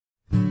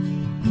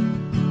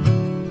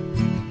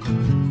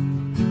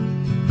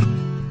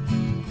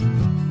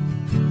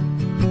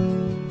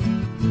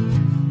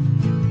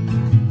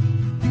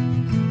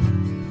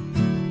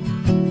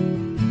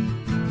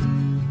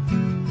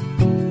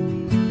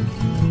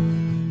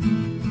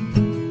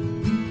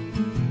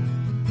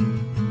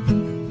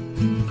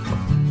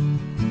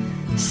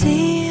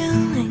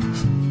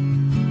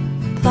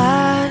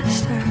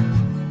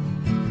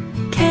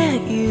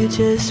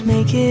just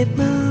make it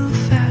move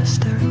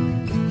faster.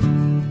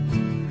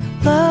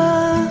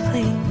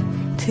 Lovely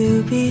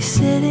to be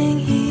sitting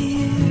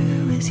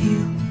here with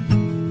you.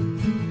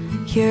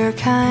 You're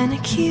kinda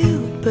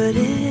cute, but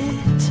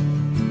it's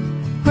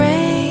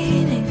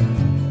raining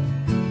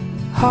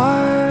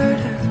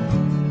harder.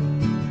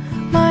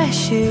 My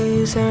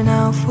shoes are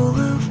now full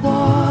of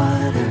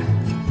water.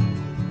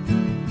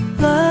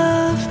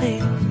 Lovely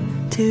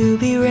to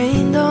be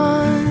rained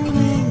on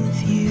with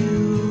you.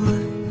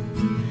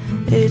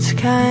 It's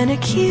kinda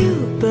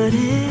cute, but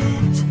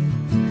it's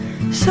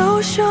so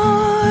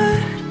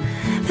short.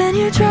 Then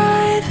you're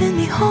driving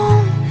me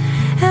home,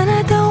 and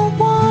I don't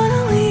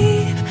wanna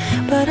leave,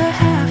 but I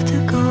have to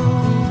go.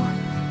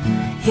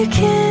 You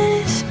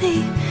kiss me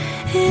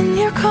in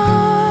your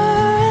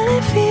car, and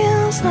it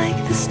feels like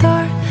the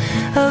start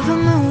of a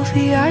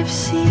movie I've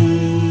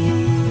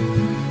seen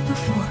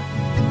before.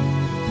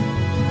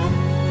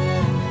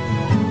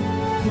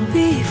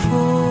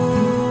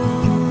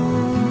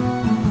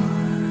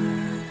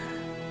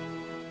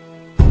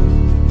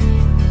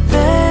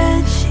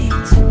 Bed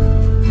sheets,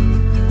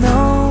 no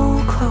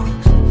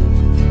clothes,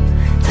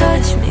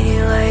 touch me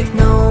like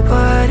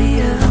nobody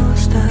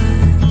else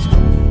does.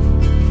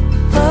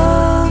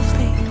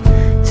 Lovely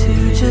to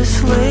just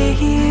lay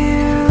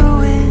here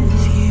with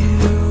you.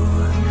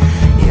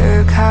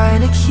 You're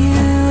kinda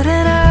cute,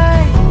 and I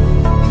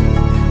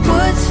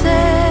would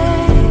say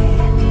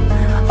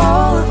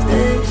all of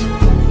this,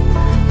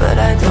 but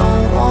I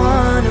don't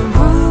wanna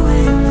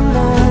ruin the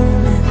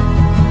moment.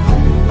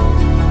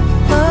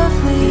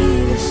 Lovely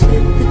to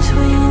sit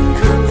between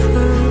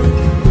comfort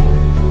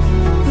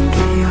and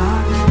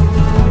chaos.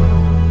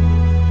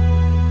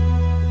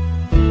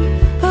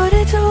 But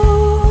it's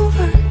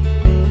over,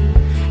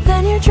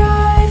 then you're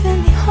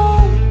driving me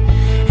home,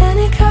 and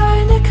it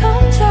kinda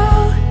comes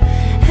out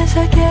as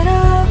I get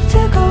up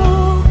to go.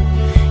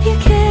 You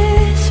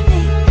kiss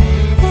me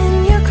in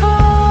your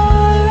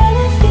car, and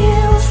it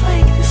feels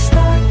like the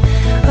start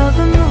of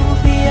a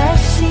movie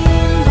I've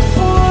seen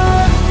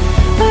before.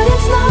 But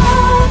it's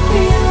not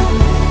real,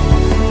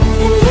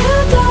 and you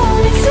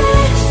don't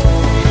exist,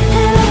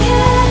 and I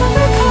can't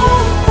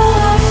recall the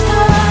last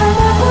time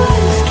I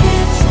was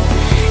kissed.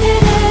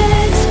 It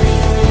hits me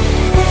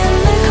in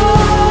the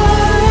car,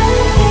 and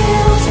it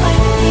feels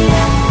like the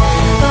end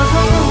of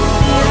a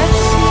movie I've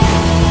seen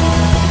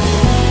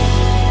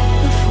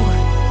before.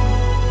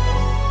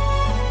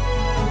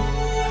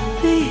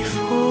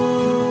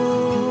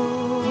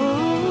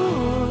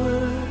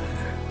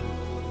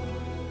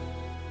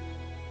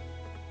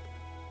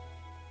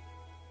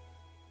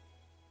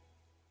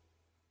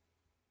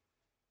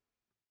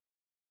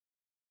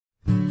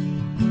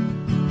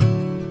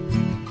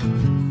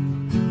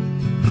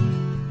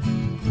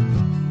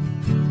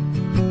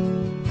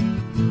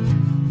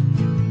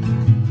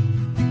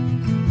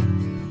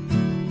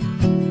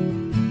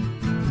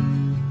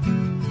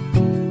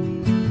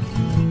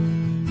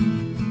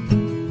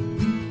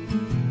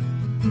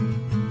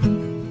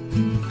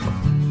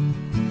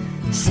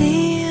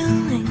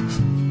 Ceilings,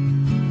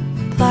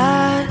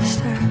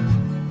 plaster,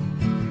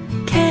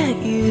 can't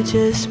you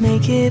just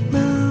make it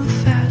move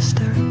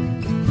faster?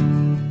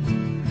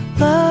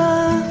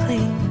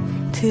 Lovely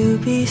to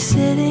be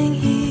sitting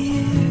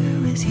here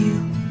with you.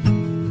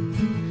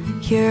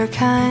 You're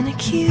kinda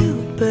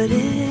cute, but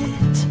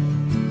it's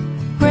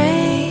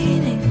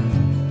raining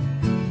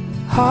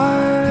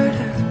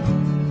harder.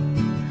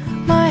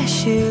 My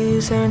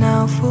shoes are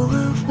now full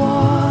of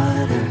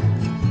water.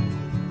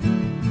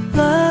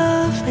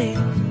 Lovely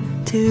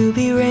to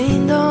be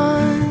rained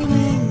on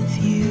with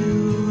you.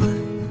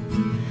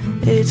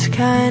 It's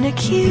kinda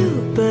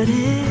cute, but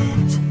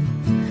it's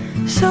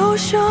so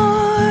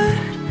short.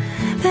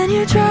 Then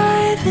you're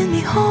driving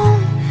me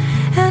home,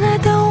 and I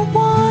don't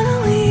wanna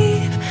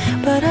leave,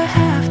 but I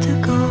have to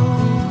go.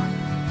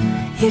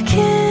 You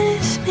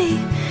kiss me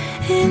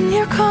in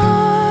your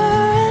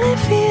car, and it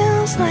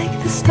feels like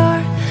the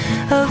start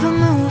of a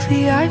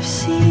movie I've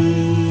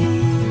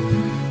seen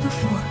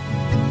before.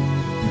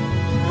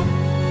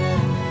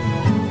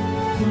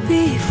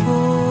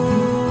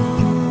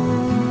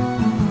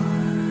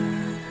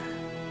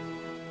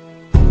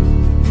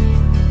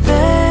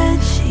 Bed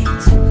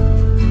sheets,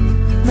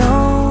 no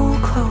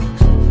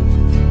clothes,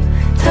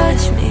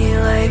 touch me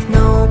like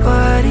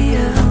nobody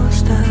else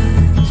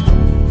does.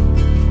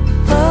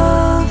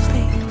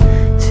 Lovely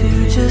to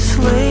just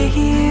lay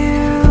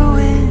here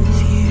with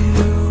you.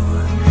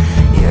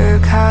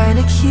 You're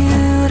kinda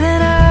cute,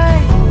 and I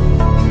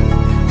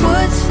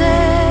would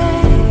say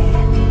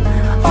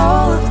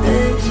all of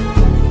this,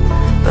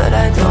 but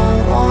I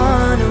don't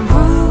wanna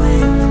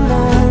ruin the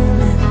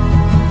moment.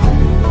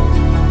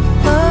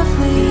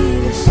 Lovely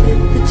to sit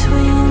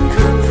between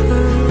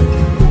comfort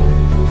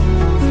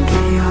and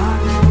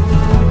chaos.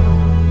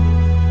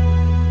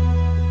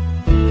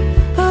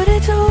 But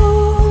it's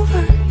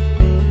over,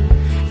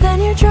 then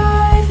you're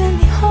driving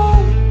me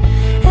home,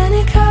 and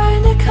it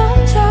kinda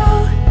comes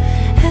out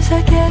as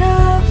I get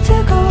up to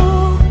go.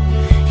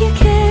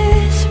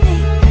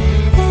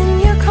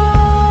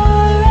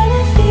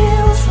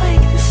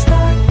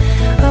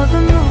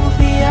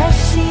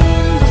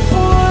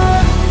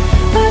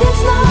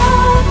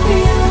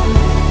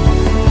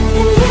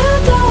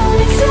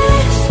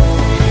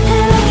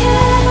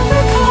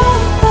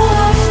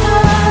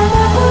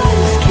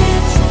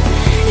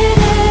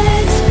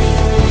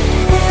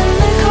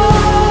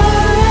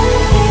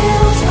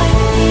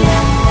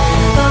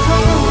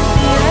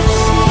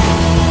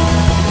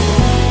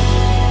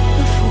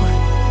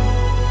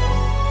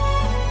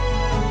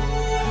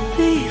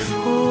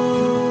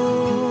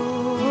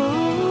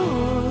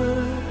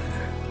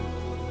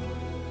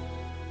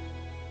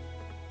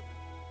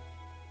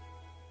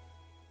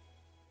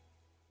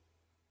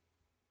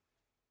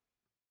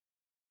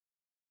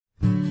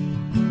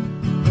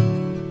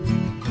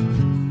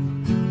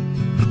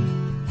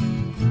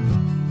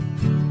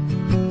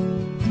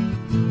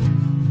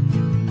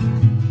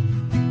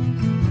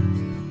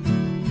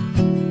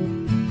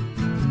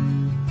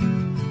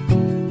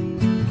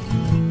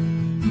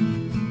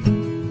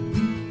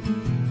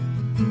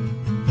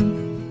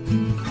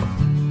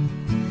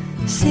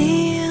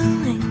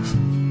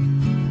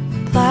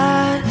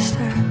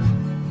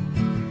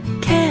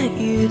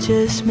 you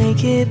just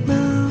make it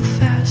move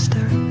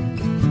faster?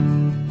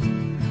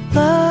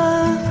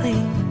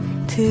 Lovely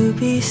to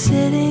be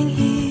sitting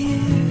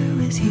here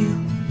with you.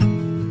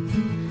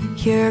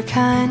 You're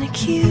kinda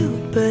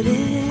cute, but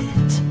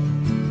it's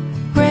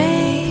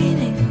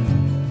raining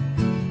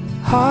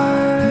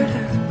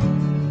harder.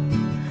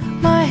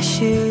 My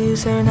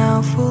shoes are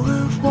now full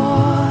of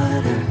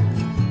water.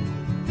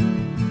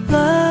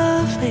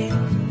 Lovely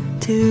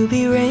to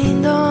be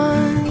rained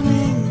on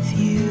with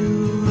you.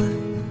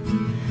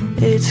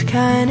 It's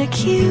kinda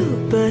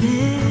cute, but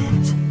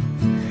it's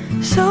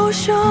so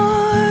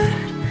short.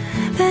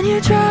 Then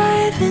you're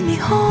driving me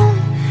home,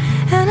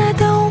 and I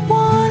don't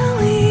wanna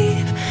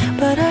leave,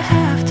 but I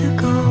have to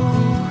go.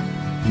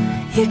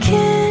 You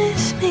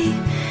kiss me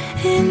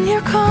in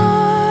your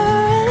car,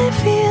 and it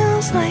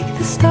feels like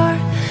the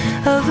start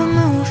of a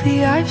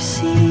movie I've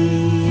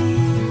seen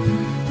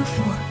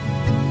before.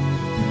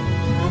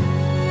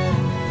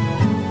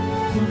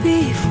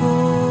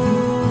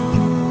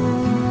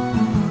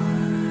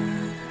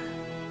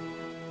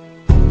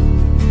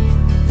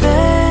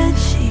 Bed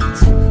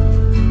sheets,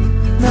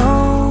 no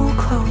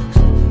clothes,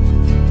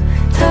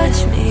 touch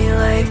me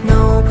like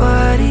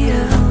nobody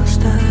else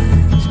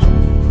does.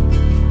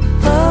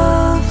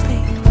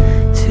 Lovely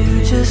to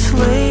just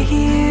lay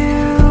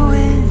here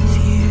with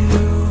you.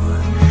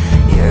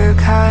 You're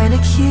kinda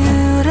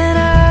cute, and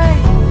I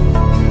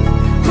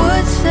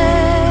would say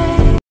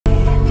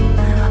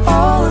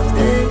all of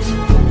this,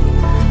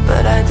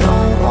 but I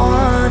don't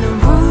wanna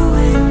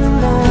ruin the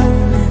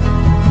moment.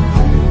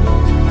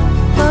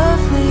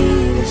 Lovely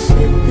to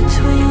sit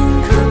between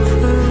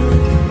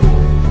comfort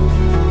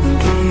and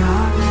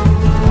chaos.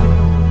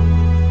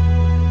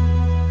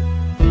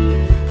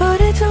 But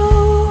it's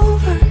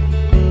over,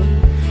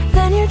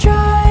 then you're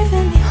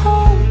driving me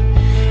home,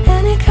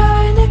 and it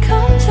kinda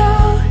comes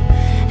out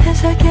as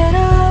I get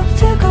up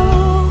to go.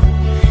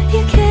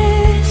 You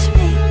kiss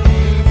me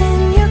in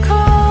your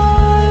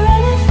car,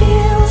 and it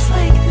feels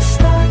like the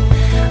start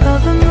of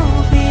a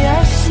movie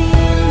I've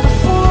seen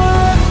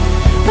before.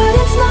 But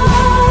it's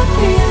not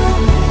real,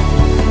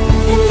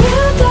 and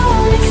you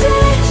don't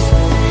exist,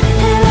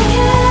 and I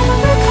can't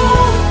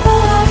recall the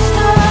last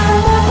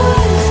time I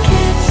was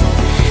kissed.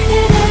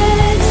 It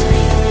hits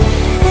me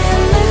in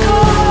the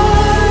car,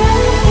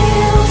 and it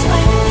feels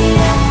like the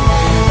end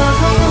of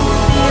a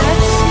movie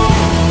I've seen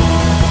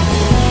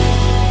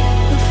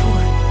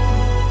before.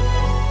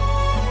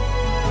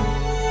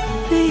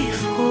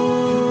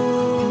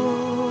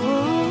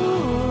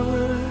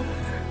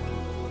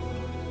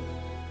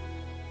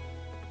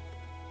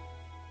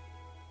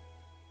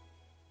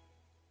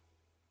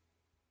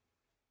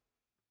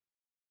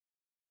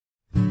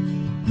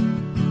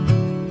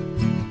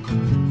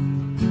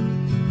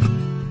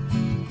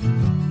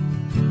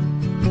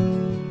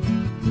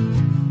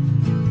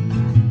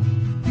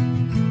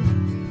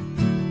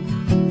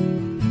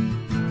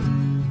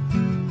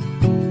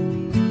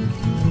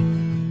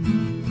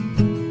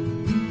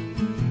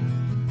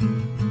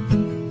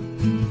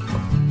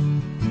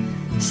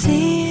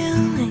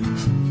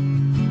 Ceilings,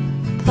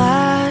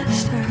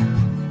 plaster,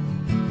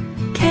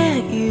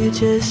 can't you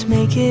just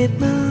make it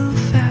move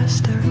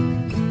faster?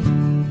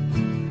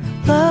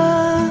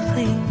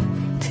 Lovely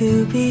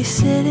to be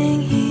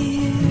sitting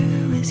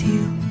here with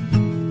you.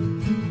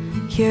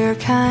 You're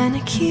kinda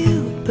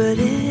cute, but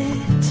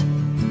it's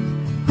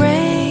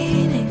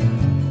raining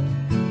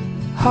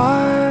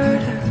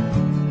harder.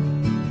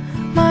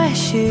 My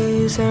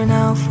shoes are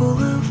now full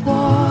of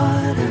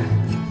water.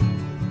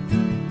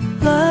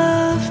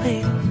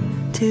 Lovely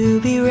to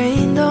be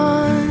rained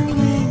on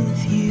with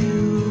you.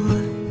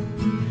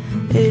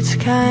 It's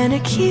kinda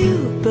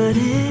cute, but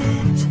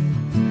it's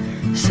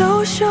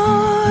so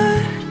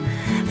short.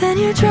 Then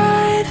you're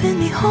driving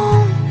me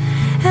home,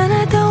 and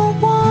I don't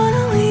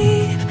wanna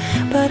leave,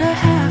 but I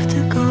have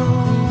to go.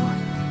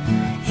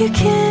 You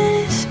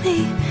kiss me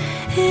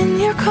in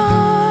your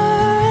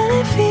car, and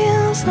it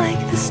feels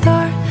like the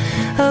start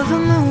of a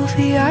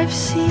movie I've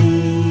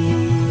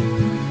seen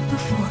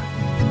before.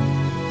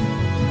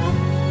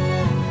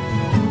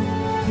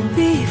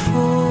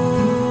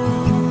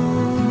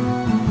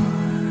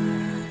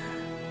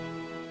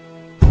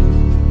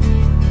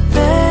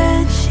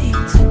 Bed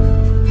sheets,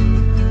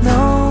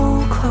 no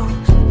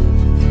clothes,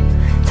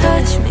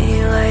 touch me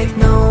like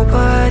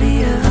nobody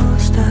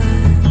else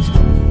does.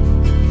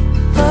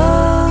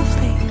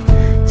 Lovely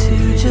to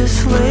just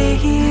lay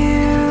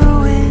here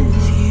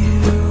with you.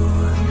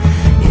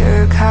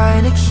 You're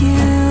kinda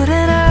cute,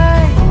 and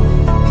I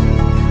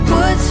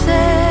would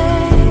say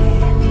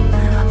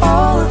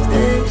all of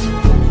this,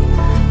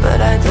 but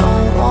I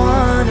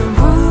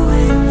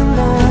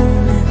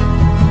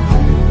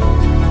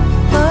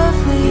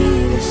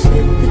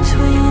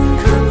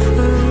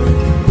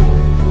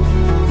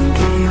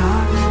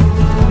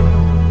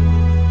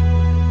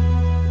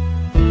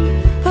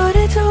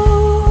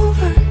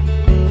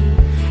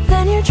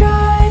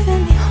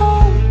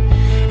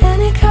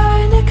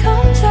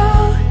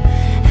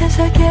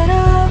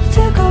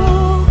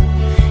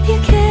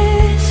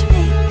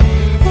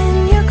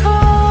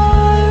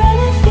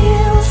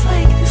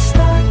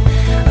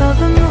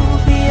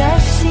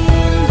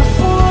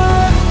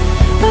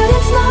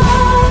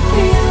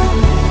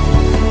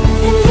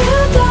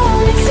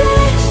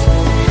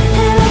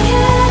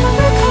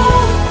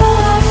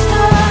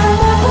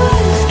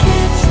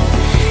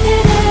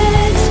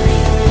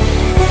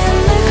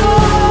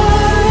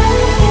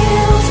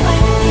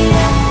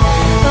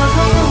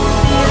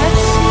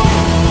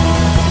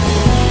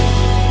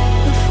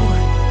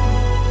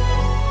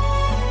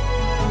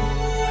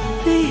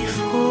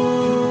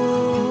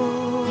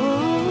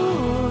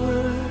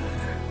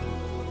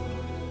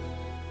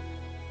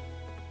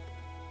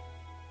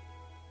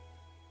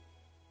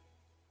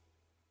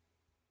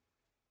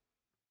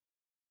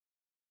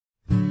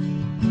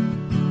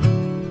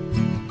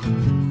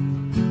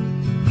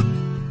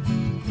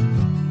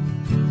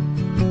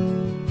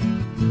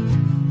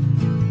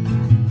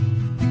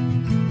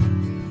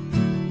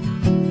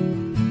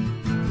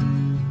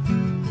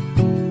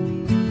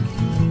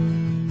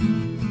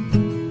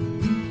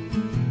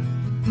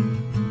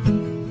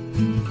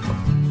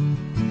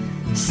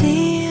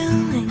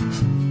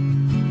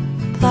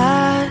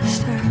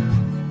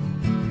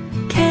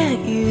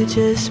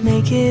just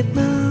make it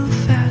move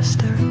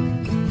faster.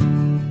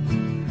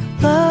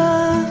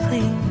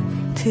 Lovely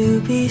to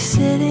be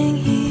sitting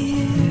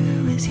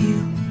here with you.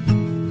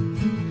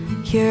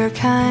 You're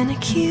kinda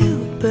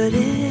cute, but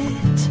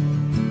it's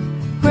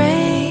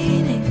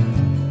raining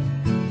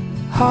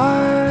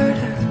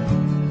harder.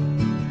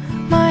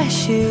 My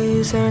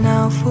shoes are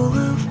now full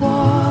of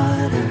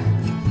water.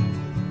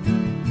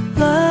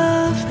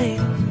 Lovely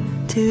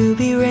to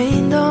be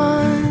rained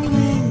on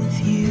with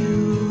you.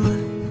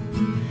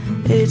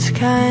 It's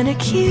kinda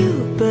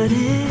cute, but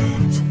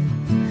it's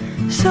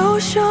so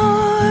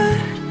short.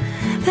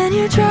 Then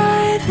you're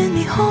driving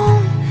me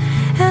home,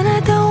 and I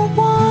don't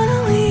wanna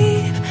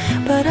leave,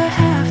 but I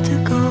have to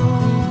go.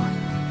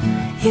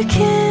 You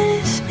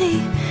kiss me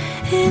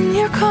in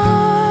your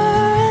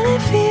car, and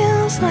it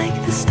feels like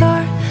the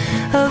start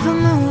of a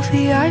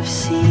movie I've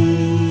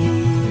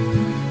seen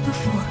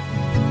before.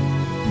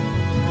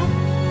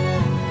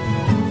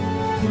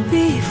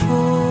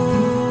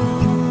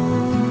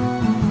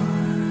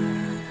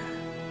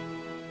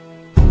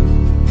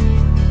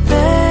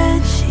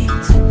 Bed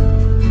sheets,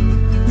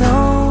 no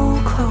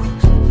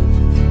clothes,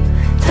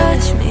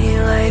 touch me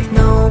like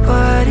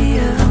nobody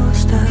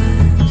else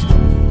does.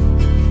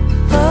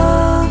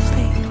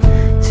 Lovely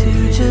to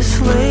just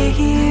lay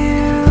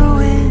here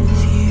with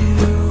you.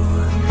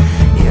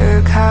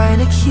 You're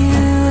kinda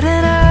cute,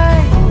 and I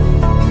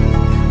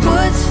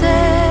would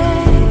say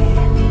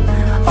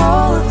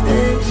all of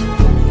this,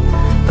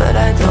 but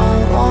I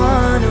don't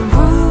wanna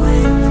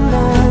ruin the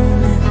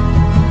moment.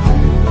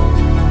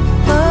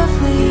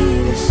 Lovely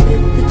to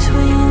sit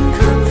between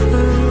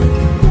comfort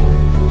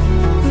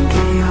and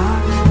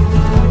chaos.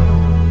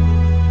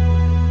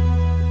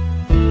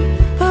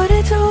 But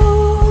it's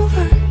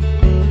over,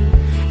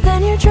 then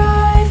you're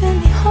driving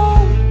me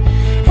home,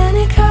 and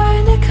it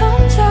kinda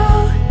comes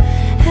out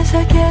as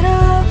I get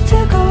up to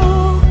go.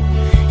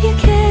 You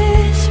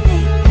kiss me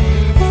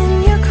in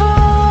your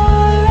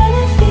car, and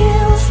it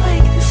feels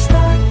like the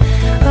start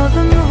of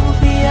a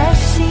movie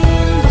I've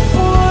seen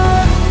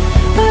before.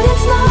 But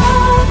it's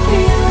not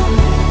real,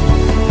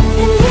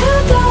 and you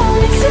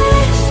don't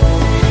exist,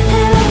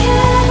 and I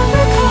can't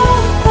recall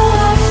the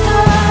last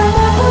time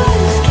I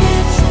was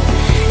kissed.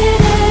 It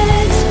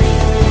hits me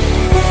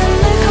in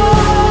the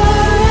car,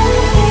 and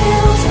it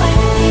feels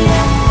like the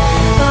end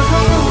of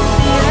a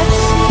movie I've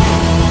seen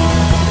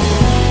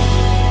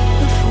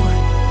before.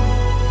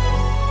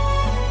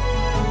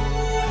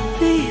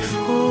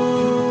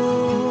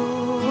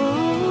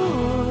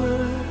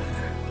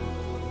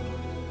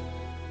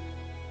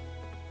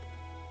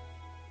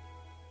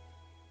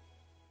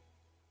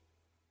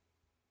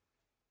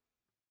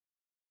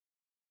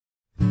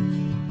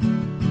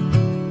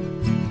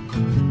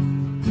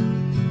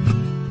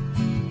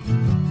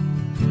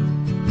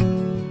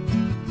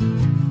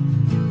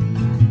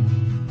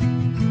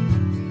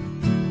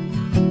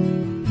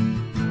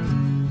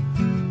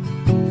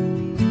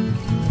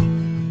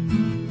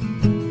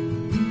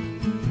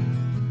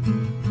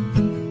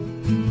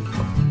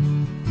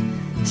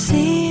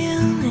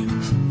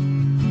 Ceilings,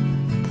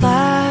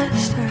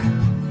 plaster,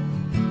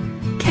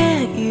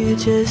 can't you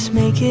just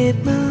make it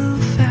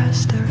move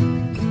faster?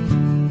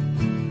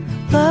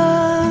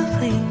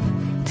 Lovely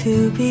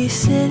to be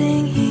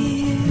sitting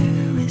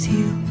here with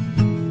you.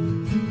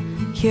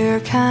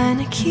 You're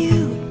kinda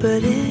cute,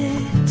 but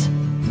it's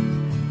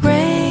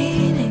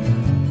raining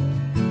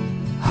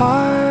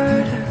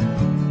harder.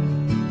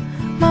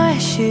 My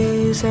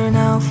shoes are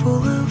now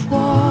full of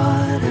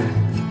water.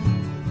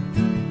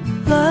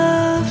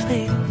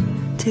 Lovely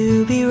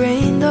to be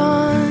rained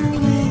on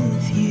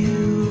with you.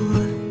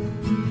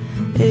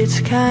 It's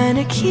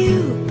kinda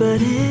cute, but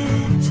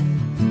it's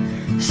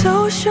so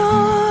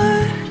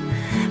short.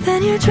 Then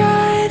you're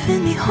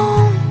driving me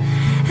home,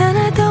 and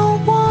I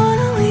don't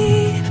wanna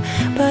leave,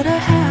 but I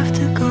have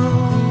to go.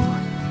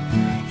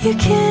 You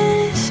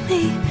kiss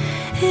me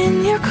in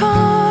your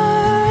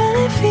car, and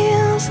it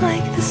feels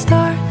like the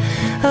start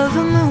of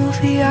a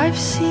movie I've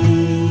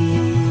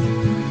seen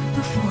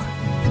before.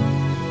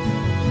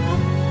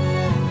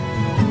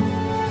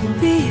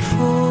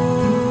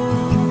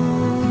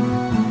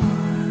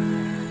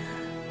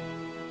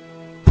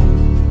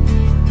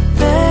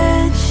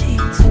 Bed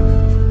sheets,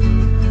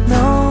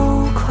 no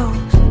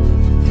clothes,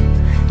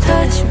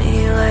 touch me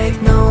like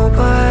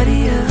nobody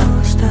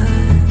else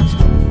does.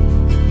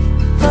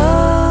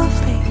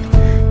 Lovely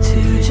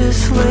to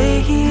just lay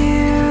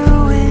here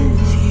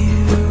with you.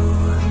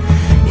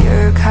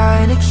 You're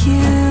kinda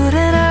cute,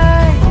 and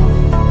I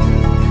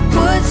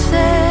would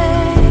say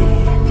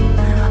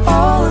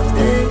all of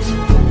this,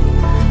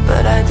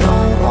 but I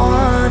don't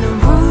wanna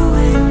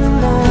ruin the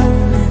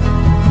moment.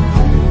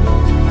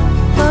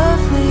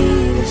 Lovely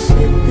to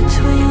sit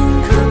between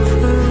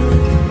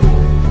comfort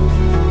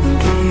and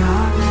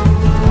chaos.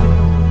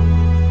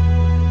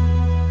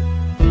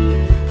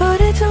 But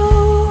it's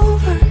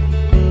over,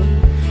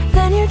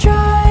 then you're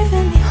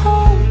driving me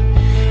home,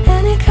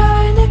 and it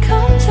kinda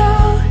comes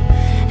out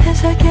as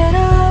I get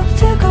up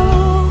to go.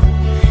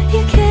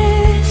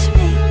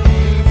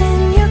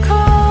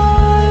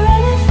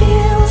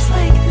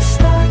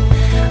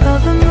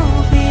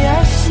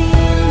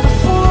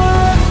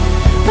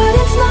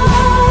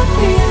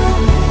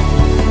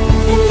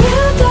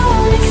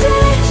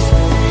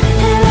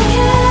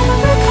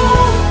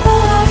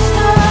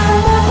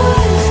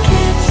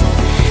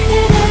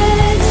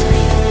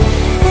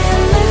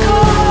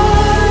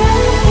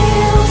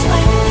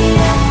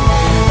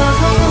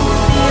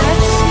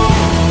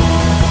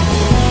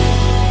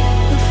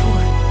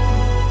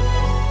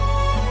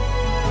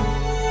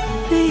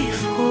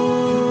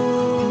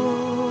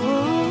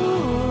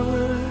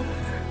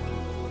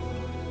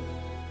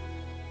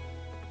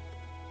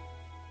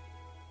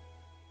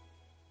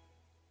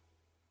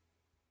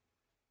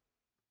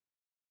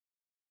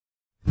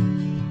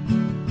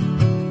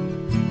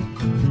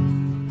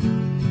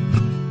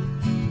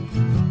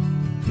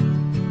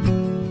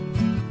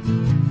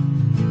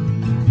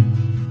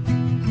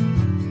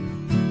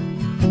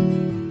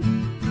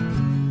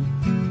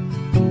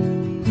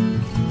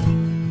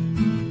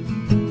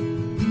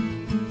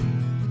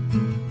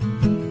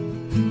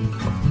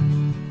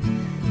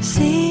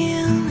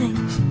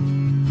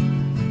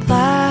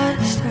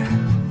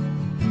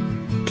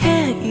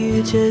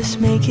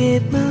 just make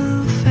it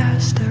move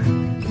faster.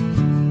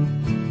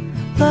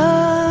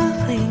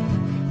 Lovely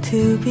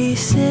to be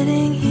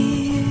sitting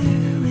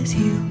here with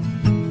you.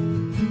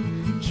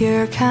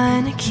 You're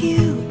kinda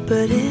cute,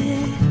 but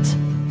it's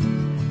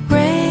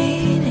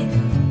raining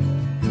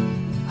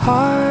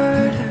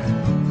harder.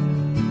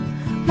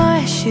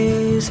 My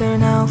shoes are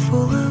now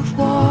full of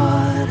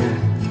water.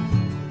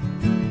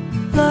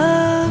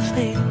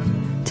 Lovely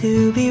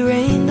to be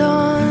rained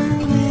on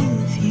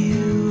with you.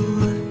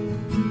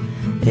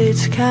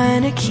 It's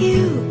kinda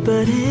cute,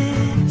 but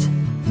it's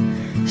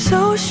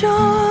so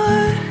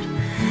short.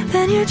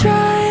 Then you're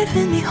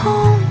driving me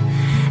home,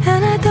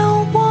 and I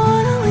don't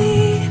wanna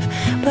leave,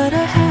 but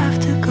I have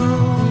to go.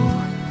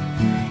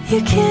 You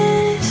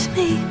kiss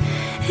me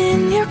in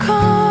your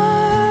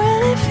car,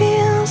 and it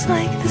feels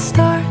like the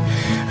start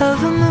of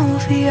a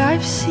movie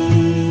I've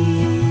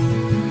seen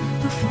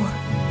before.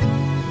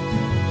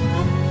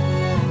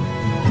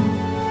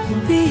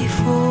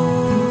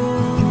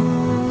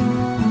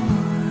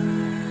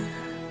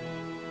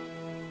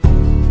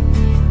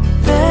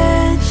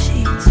 Bed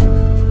sheets,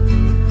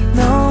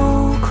 no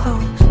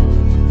clothes,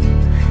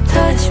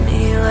 touch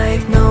me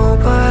like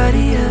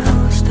nobody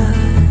else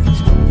does.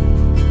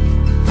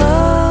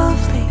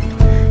 Lovely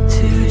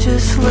to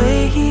just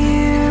lay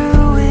here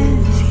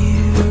with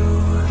you.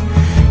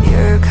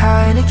 You're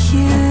kinda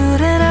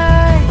cute, and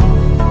I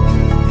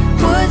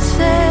would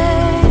say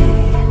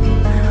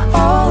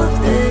all of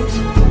this,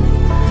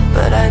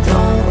 but I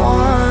don't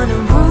wanna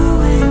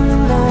ruin the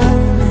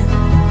moment.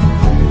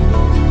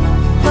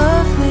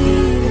 Lovely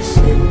to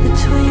sit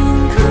between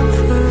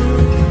comfort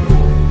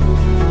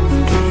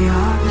and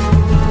chaos.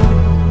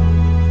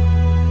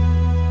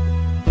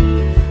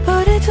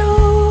 But it's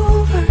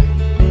over,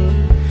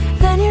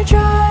 then you're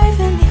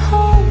driving me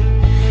home,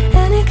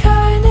 and it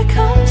kinda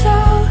comes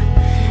out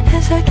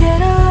as I get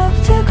up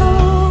to go.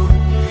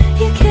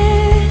 You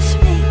kiss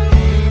me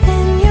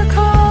in your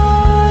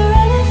car,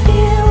 and it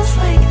feels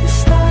like the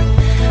start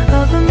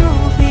of a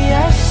movie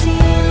I've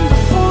seen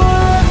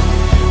before.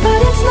 But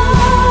it's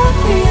not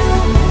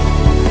real,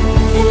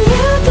 and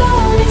you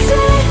don't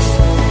exist,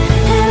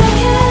 and I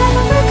can't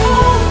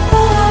recall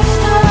the last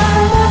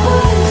time I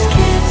was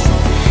kissed.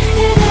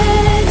 It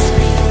hits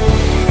me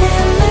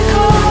in the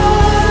car,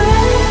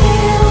 and it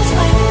feels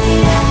like the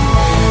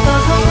end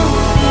of a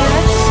movie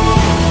I've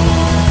seen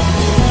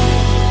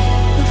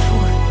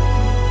before.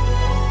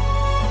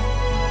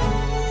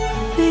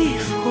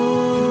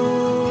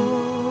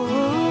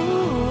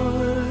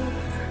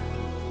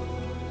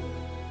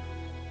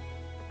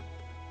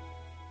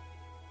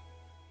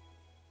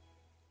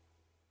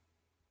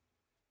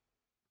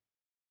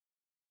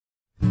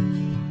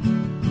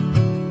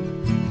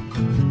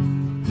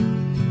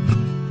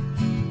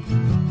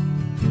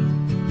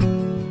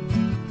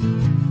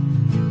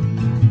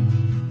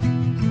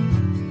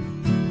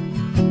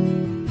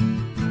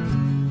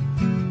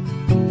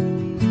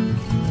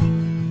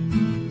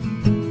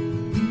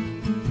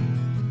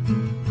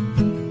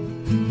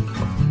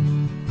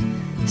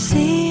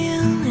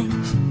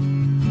 Ceilings,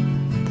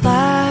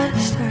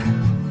 plaster,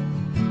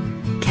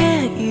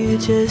 can't you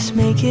just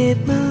make it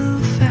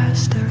move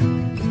faster?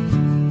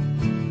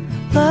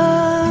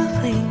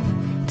 Lovely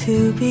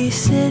to be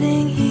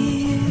sitting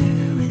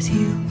here with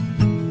you.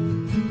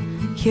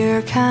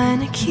 You're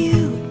kinda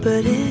cute,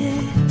 but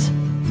it's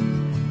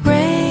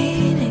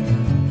raining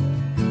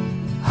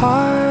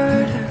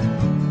harder.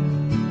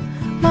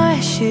 My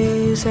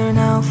shoes are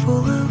now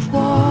full of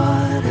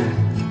water.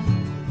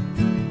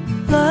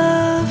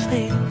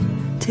 Lovely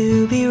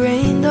to be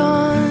rained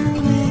on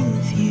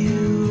with you.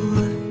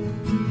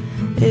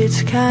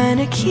 It's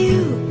kinda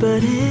cute,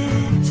 but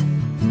it's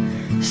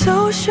so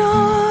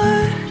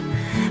short.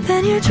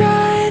 Then you're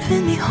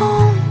driving me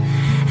home,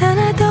 and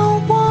I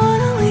don't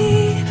wanna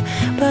leave,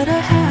 but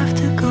I have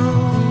to go.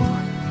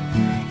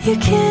 You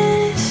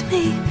kiss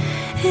me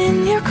in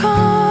your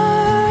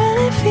car, and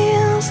it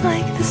feels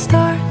like the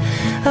start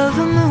of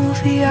a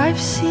movie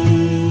I've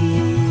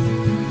seen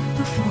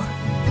before.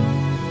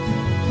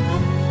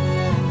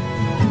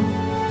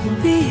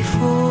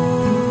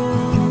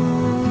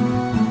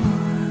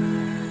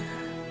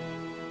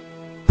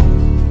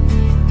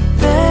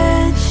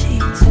 Bed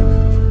sheets,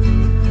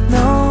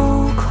 no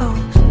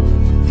clothes,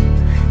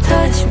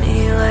 touch me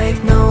like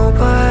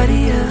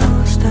nobody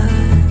else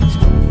does.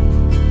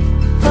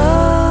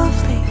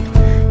 Lovely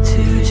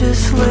to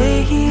just lay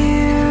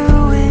here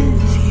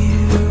with you.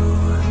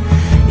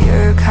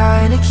 You're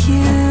kinda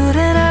cute,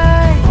 and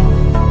I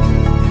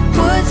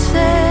would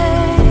say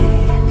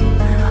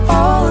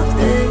all of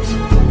this,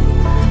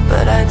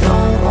 but I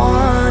don't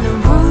wanna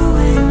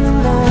ruin the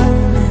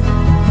moment.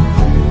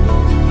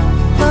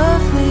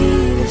 Lovely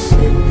to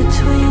sit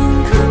between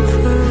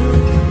comfort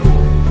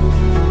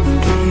and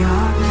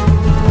chaos.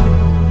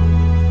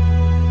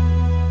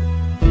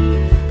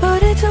 But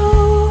it's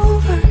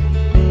over,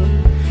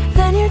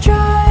 then you're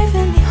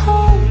driving me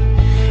home,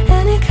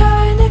 and it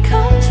kinda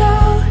comes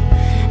out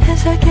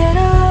as I get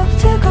up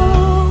to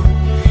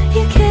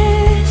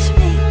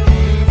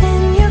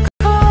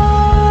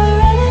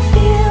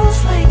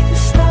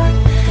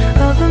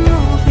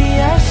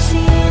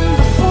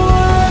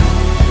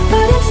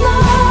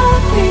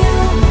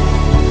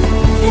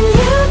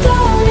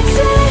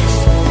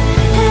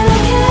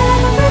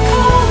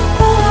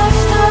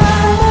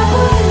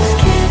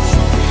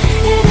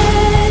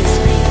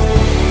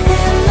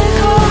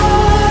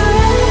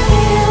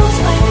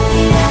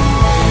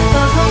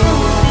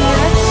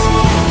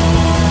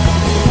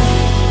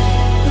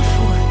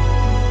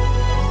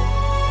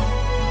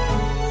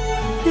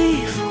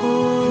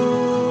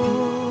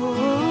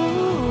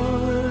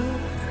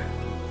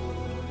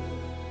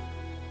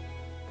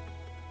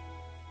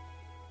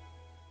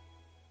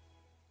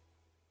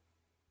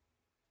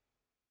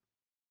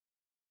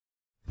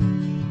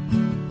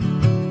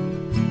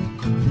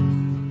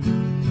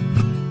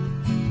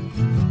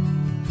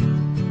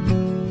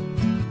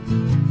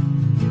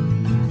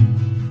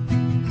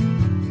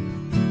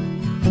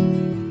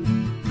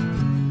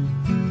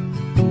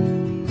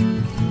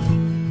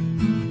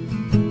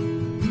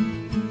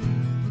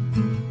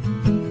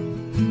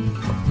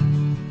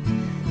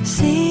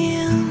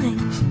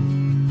ceilings,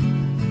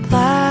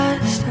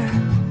 plaster.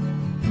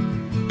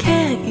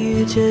 Can't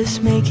you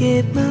just make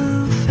it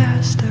move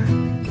faster?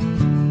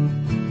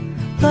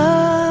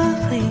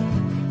 Lovely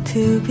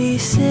to be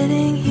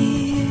sitting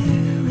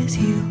here with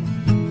you.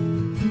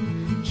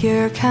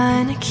 You're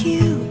kinda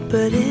cute,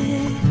 but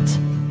it's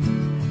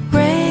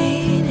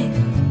raining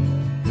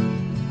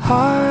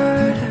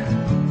harder.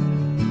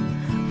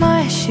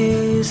 My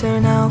shoes are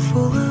now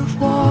full of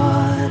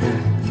water.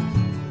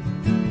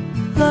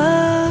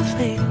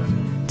 Lovely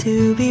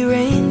to be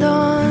rained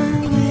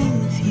on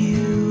with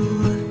you.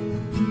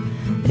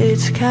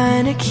 It's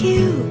kinda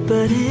cute,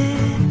 but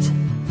it's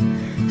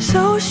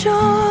so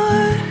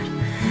short.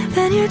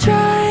 Then you're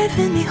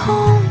driving me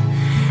home,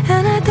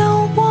 and I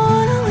don't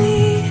wanna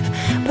leave,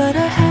 but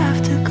I have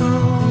to go.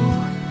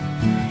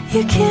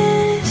 You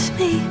kiss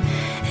me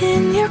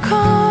in your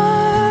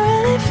car,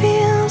 and it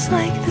feels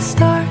like the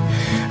start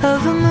of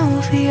a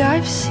movie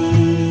I've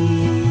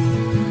seen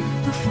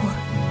before.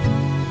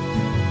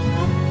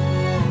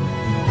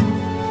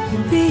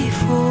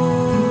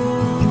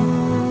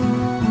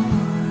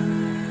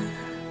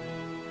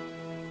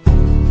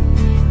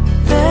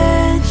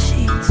 Bed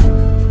sheets,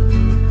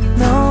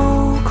 no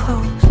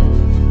clothes.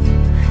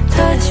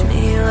 Touch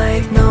me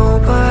like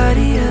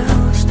nobody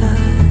else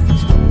does.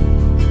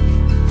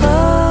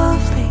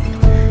 Lovely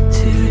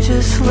to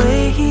just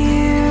lay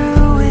here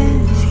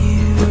with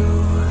you.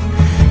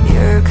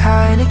 You're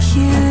kinda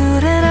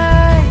cute, and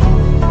I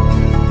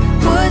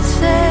would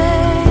say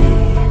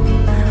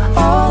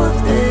all of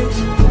this,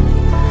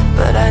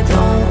 but I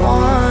don't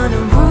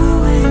wanna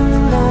ruin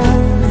the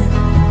moment.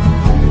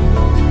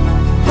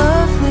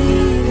 Lovely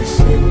to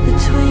sit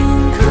between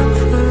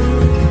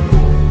comfort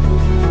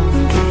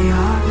and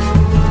chaos.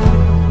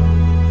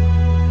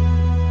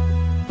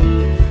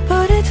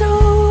 But it's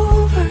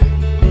over,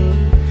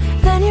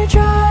 then you're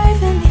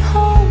driving me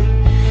home,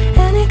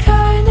 and it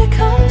kinda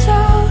comes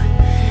out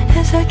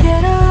as I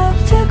get up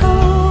to go.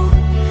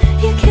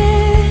 You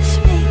kiss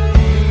me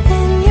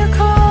in your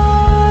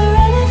car,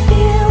 and it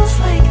feels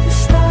like the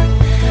start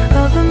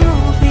of a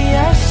movie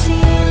I've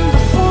seen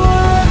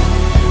before.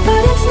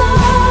 But it's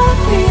not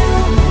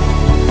real,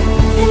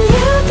 and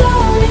you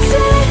don't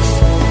exist,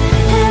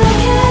 and I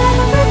can't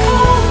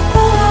recall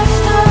the last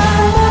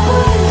time I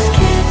was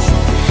kissed.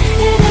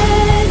 It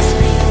hits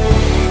me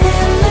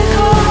in the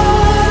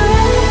car,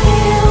 and it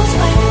feels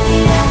like the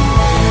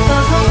end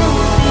of a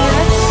movie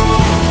I've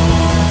seen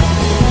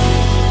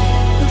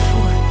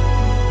before.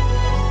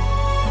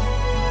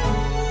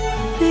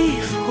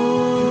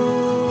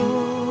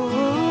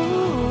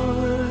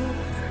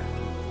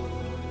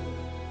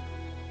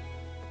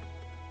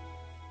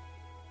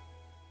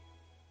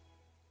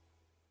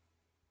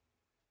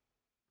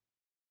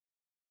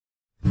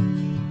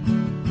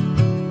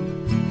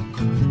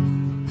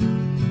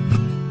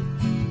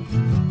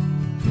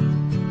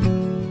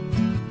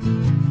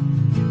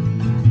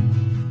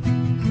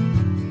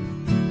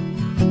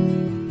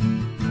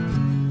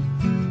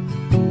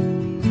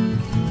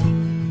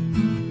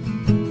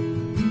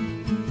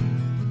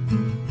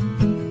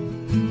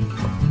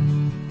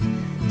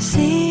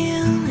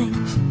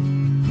 Ceilings,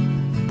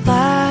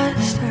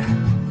 plaster.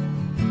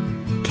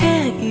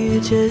 Can't you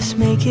just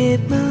make it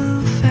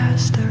move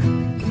faster?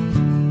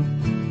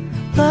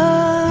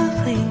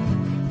 Lovely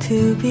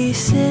to be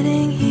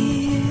sitting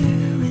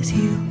here with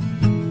you.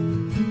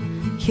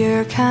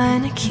 You're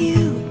kinda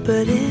cute,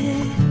 but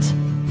it's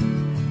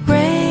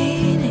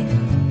raining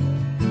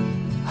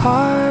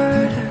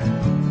harder.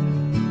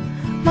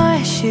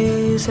 My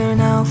shoes are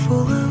now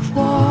full of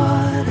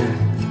water.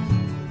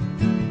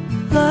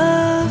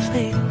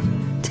 Lovely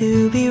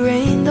to be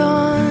rained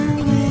on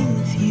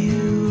with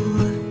you.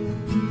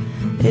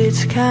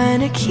 It's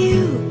kinda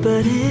cute,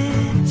 but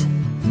it's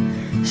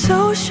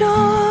so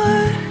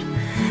short.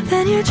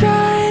 Then you're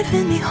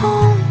driving me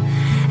home,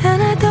 and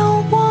I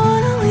don't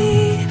wanna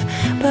leave,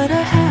 but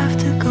I have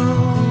to go.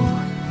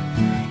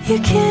 You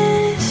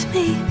kiss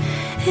me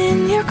in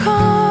your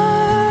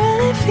car, and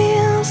it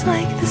feels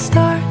like the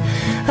start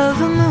of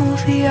a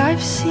movie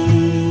I've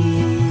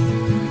seen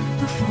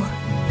before.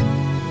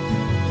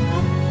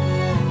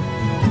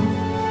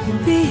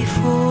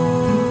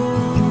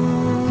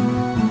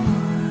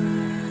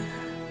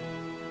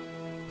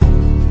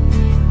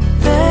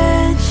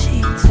 Bed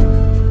sheets,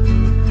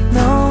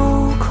 no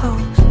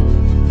clothes.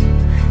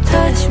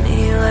 Touch me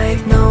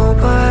like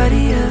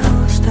nobody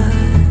else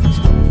does.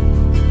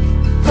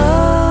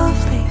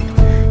 Lovely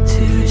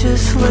to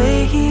just lay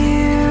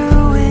here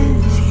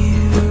with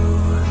you.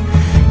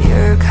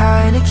 You're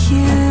kinda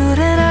cute,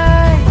 and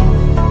I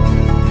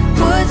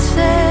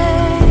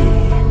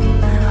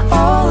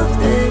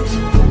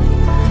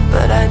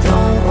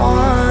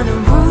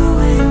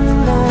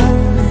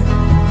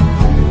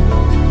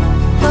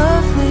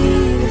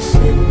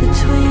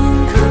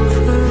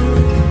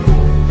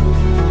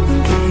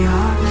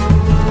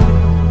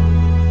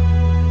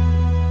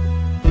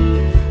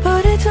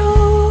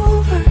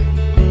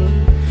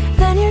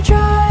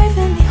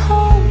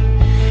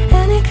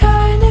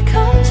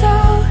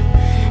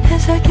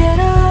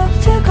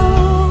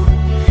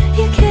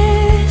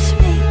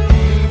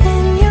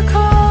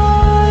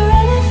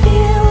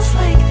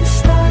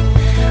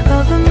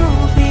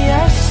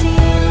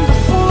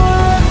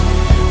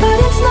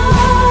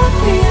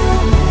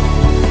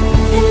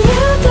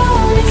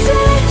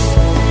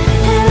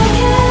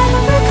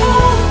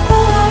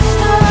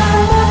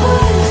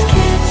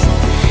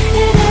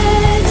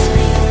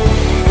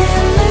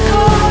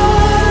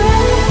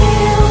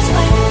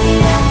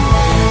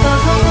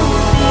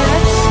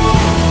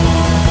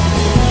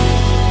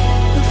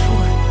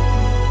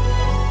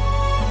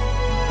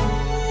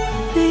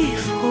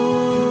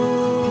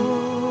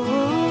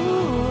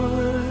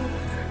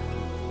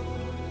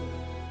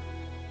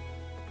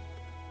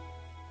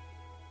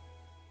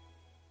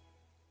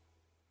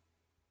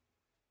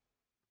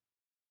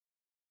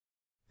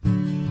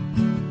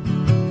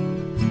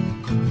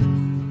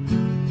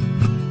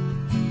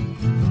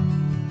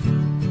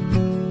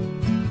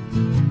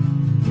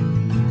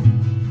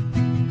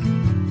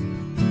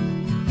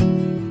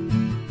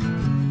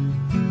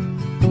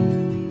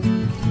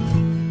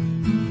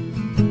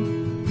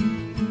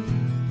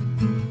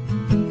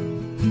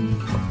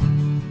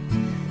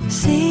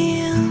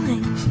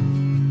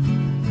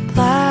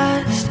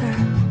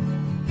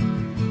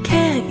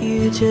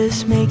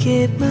just make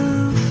it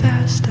move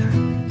faster.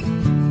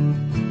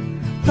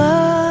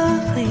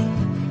 Lovely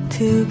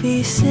to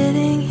be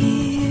sitting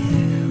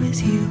here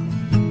with you.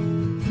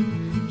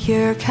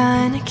 You're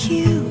kinda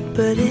cute,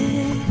 but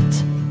it's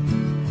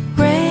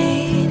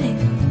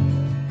raining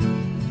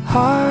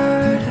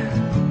harder.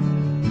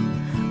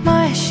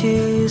 My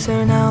shoes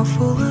are now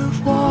full of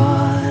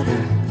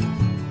water.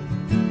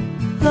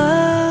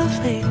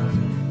 Lovely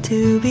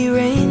to be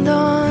rained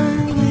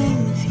on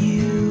with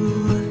you.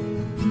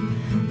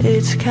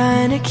 It's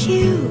kinda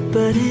cute,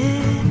 but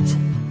it's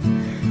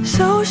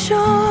so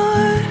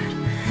short.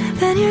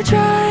 Then you're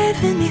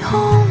driving me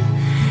home,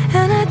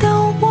 and I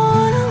don't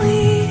wanna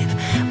leave,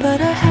 but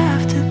I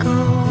have to go.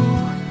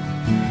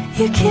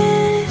 You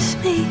kiss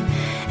me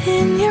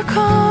in your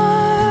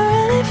car,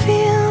 and it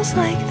feels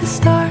like the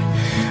start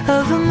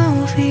of a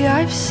movie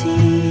I've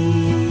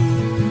seen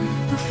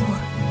before.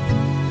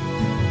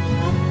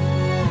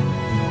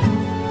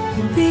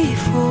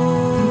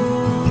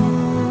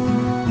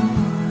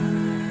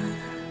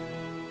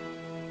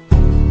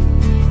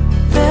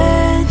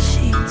 Bed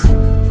sheets,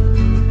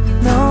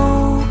 no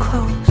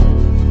clothes,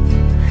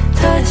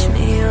 touch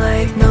me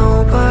like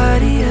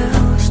nobody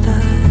else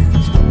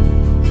does.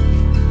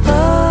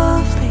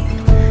 Lovely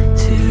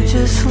to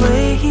just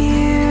lay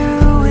here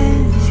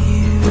with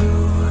you.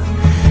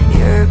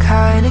 You're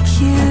kinda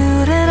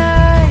cute, and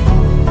I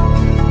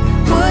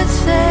would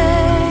say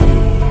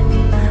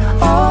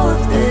all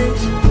of this,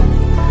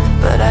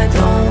 but I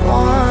don't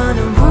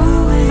wanna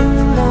ruin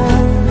the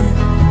moment.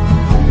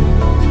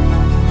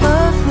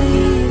 Lovely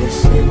to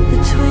sit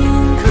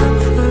between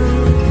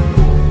comfort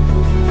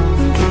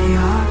and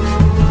chaos.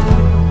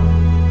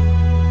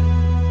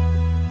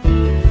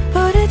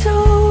 But it's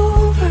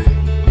over,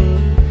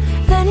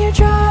 then you're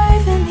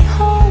driving me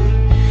home,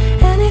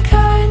 and it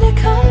kinda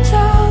comes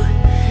out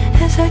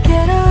as I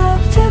get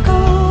up to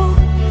go.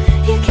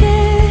 You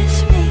kiss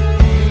me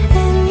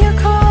in your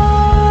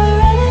car,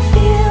 and it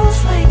feels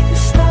like the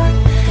start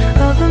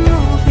of a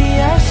movie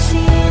I've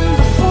seen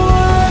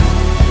before.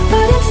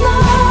 But it's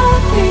not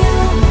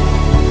real,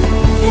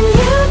 and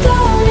you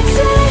don't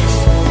exist,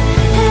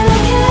 and I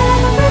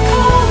can't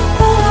recall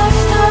the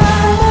last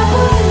time I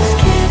was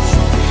kissed.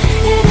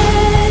 It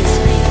hits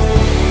me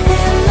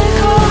in the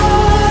car,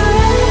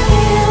 and it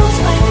feels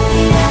like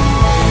the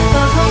end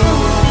of a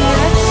movie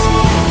I've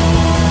seen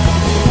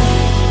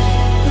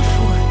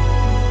before.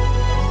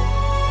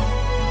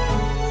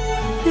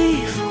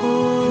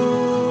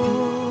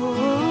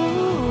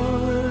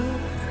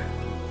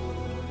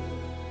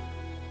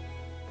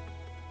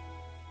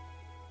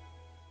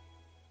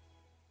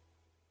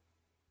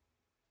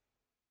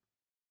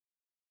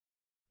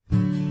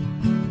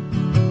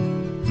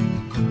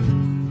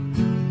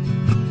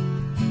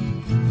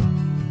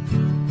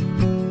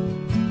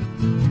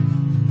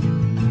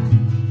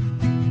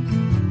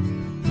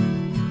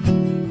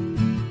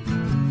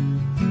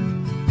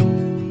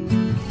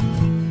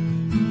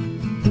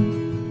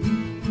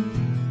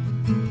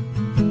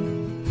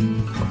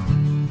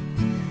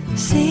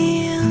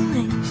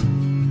 Ceilings,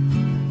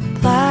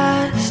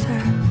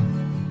 plaster,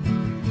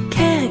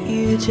 can't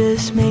you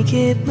just make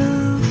it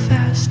move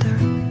faster?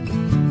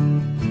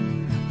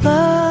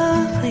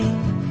 Lovely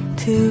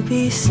to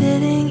be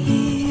sitting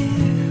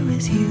here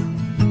with you.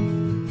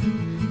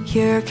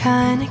 You're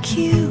kinda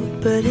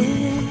cute, but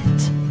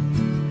it's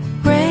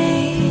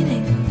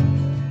raining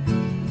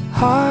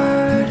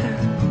harder.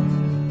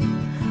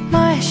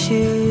 My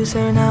shoes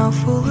are now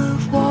full of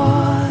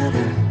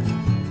water.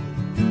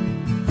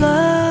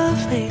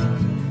 Lovely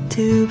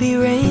to be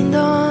rained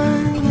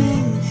on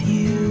with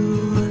you.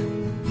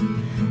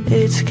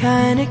 It's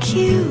kinda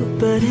cute,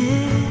 but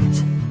it's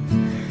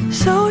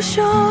so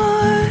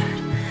short.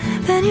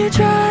 Then you're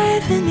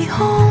driving me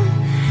home,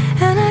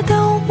 and I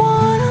don't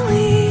wanna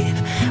leave,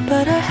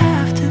 but I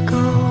have to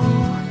go.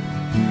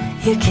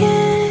 You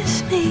kiss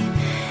me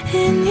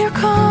in your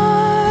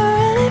car,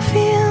 and it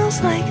feels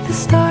like the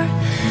start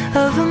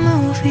of a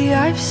movie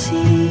I've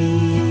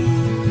seen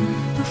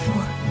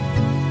before.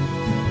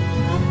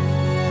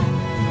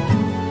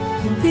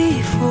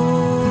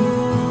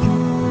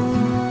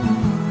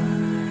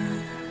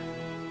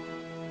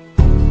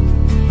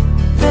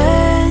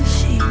 Bed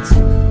sheets,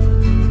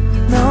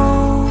 no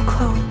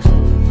clothes,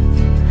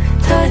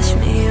 touch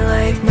me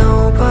like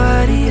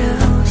nobody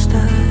else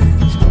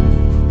does.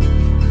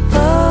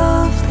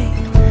 Lovely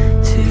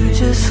to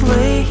just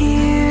lay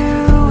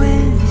here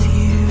with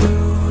you.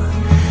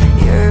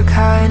 You're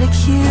kinda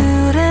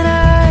cute, and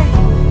I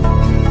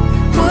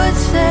would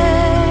say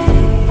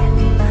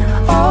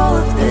all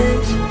of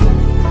this,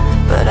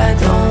 but I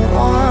don't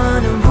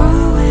wanna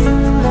ruin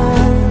the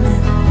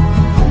moment.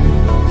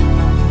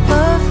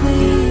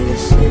 Lovely to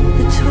sit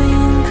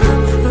between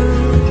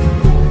comfort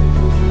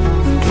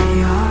and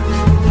chaos.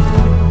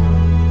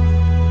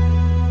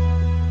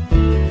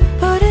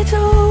 But it's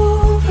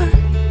over,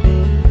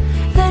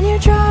 then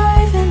you're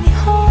driving me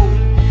home,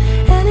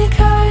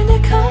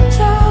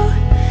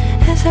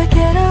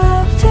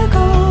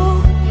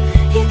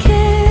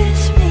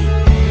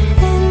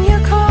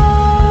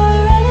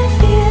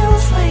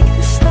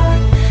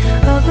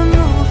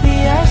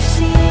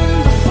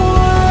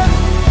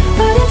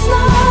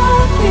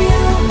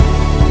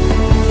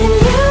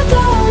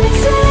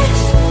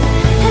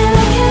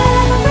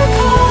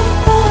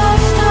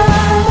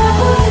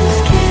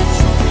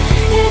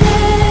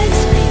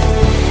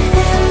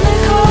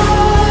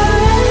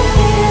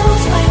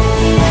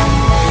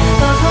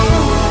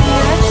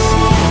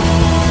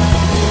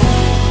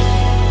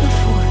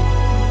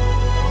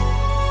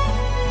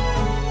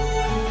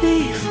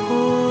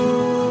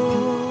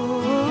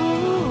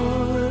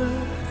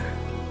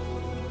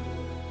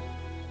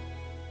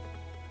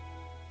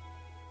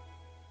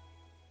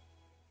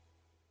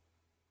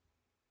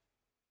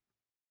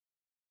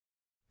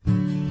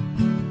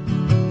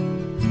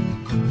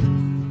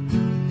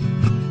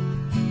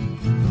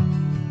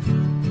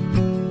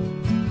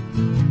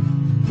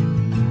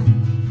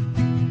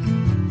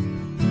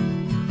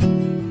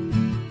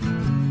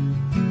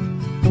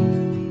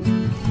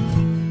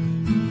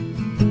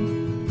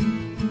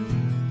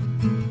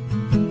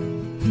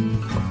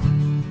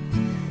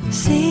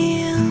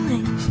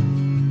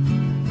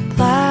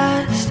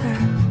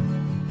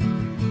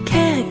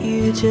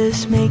 to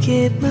just make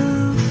it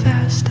move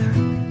faster.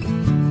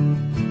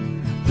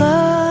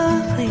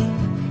 Lovely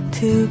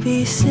to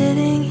be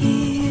sitting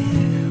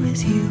here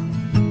with you.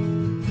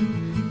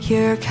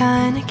 You're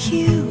kinda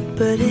cute,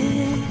 but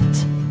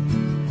it's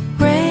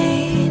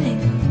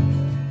raining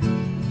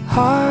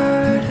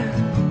harder.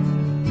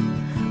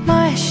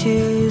 My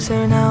shoes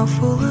are now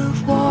full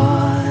of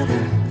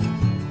water.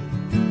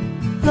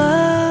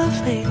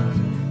 Lovely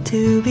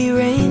to be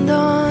rained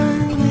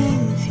on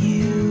with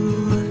you.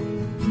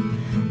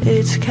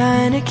 It's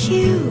kinda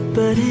cute,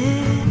 but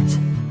it's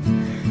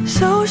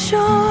so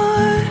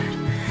short.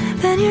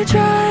 Then you're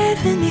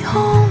driving me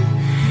home,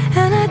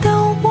 and I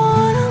don't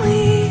wanna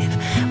leave,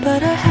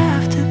 but I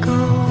have to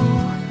go.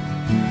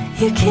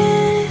 You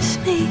kiss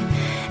me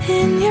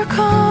in your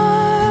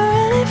car,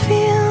 and it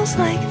feels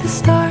like the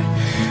start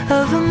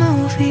of a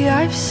movie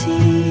I've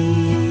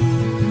seen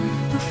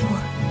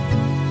before.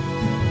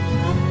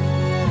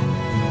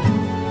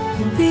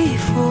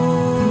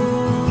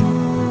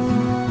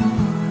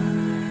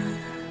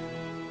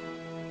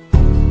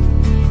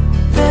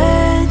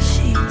 Bed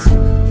sheets,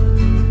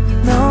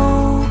 no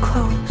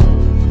clothes,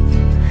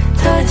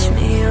 touch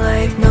me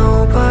like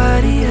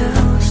nobody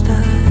else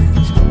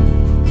does.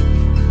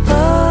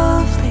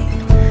 Lovely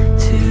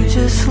to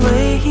just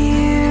lay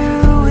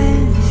here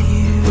with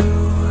you.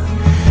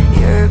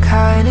 You're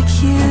kinda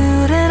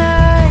cute, and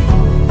I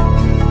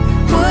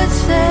would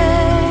say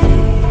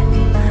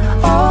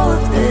all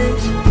of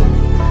this,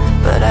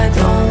 but I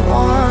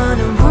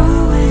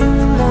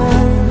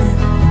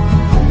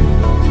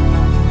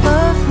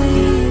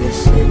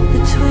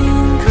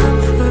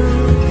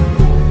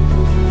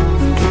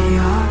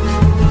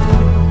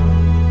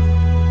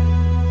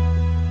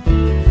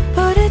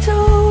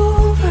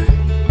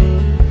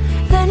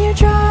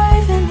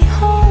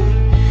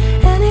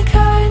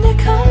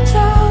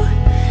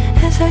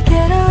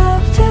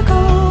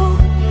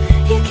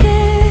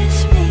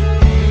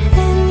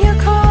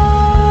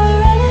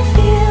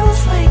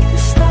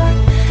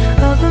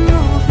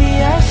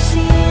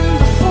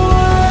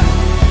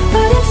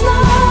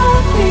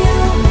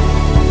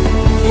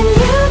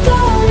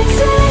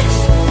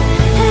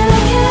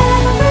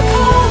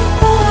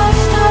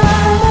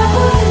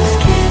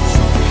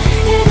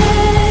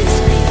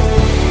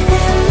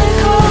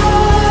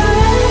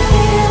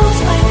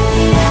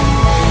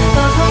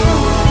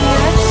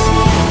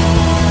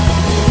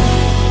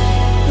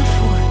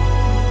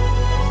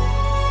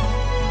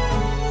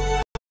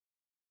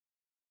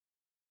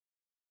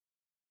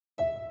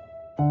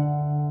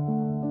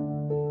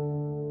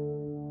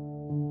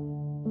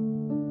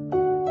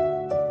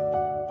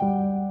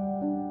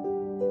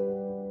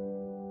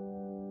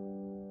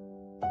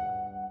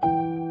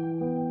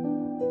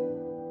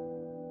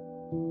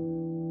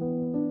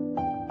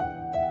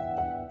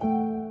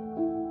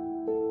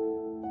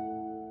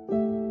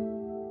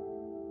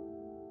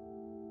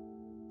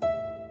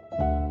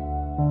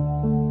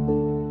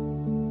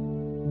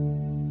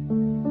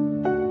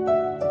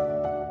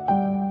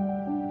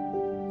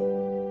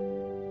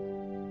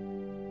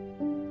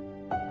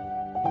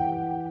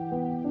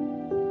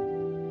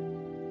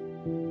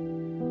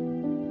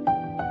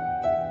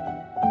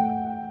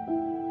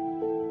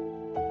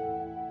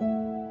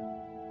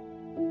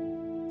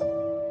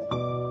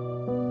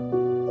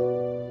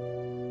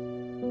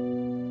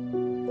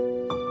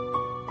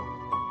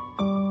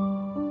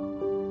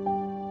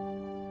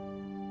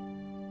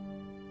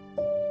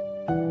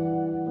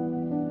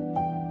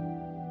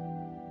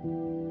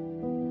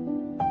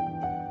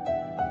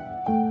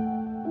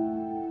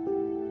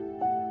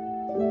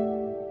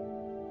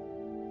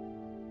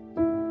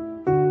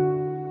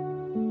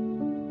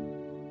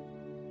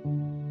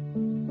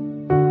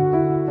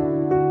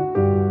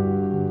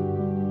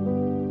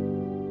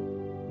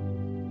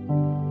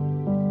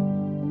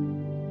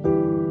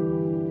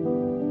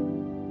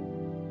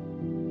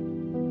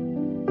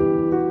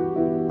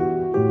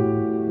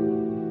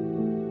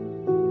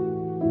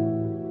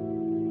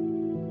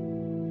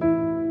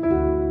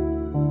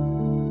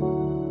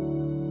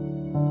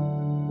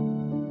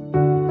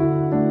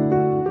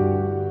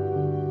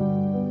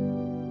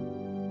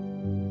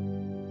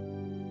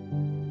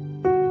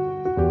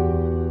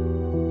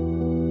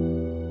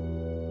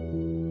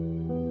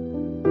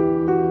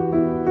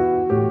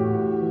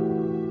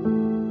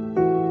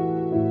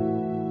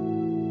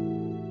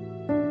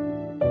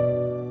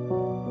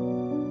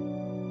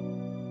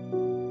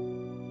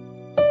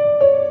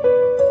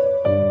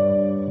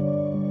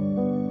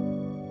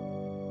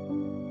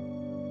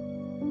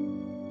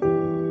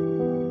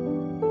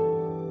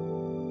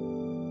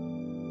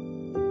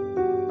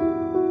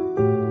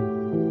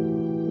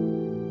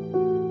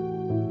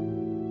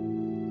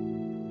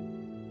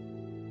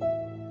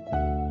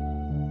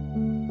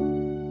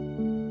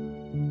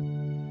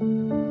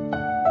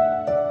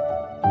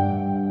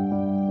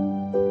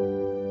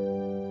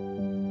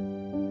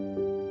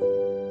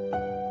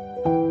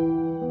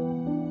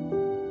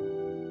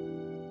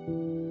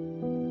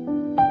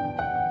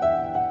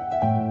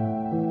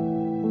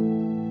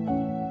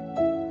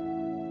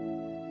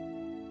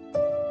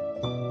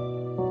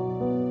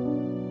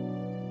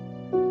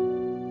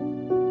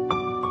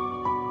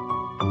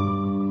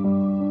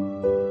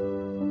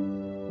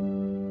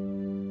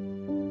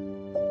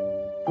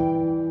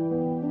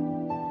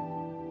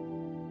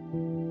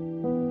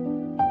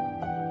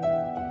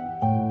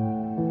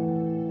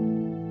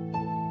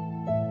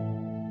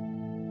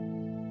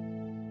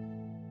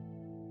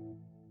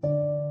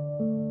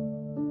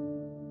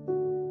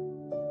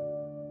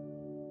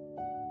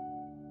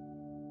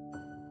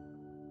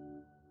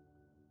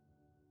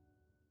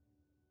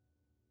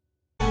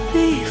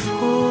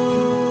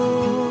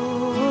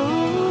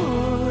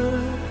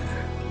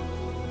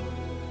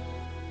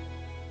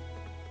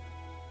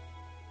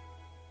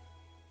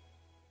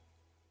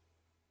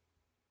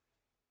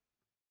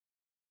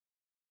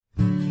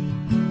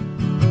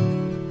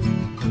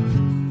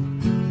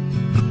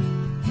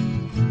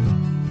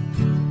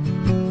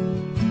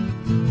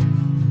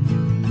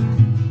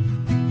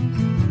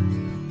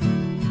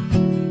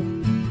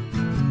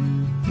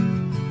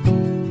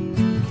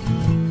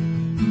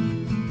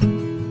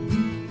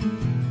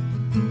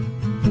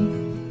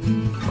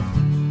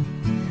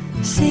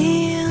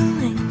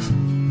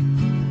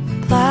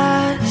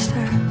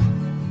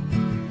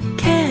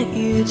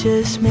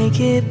just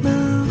make it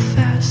move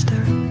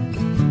faster.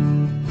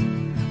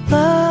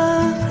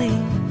 Lovely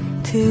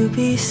to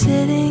be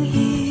sitting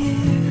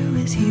here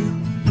with you.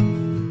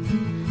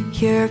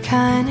 You're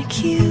kinda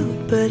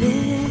cute, but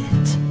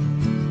it's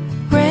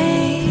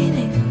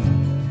raining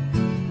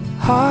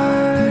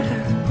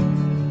harder.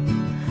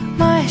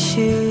 My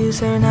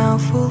shoes are now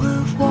full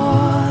of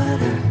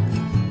water.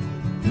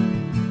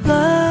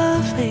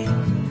 Lovely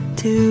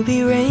to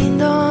be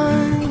rained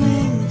on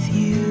with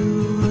you.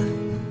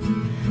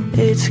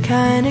 It's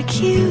kinda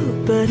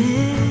cute, but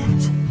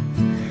it's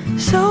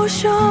so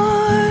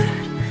short.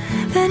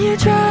 Then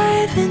you're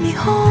driving me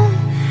home,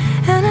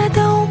 and I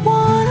don't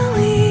wanna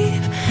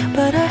leave,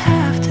 but I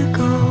have to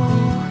go.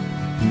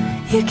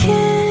 You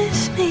kiss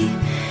me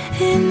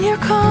in your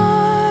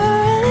car,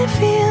 and it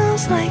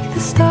feels like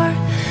the start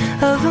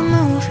of a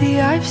movie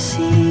I've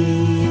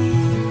seen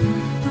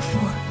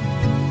before.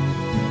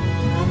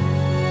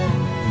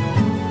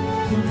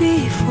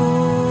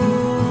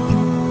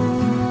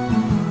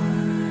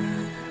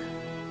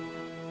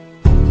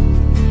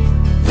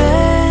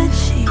 Bed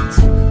sheets,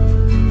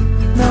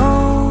 no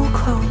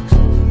clothes.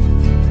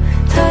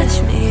 Touch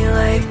me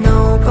like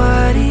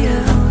nobody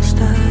else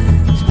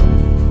does.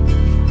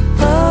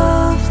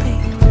 Lovely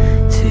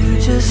to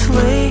just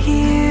lay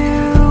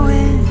here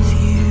with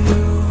you.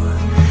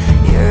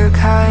 You're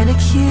kinda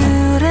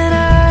cute, and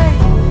I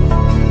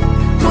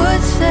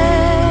would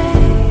say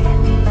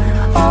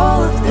all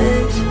of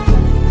this,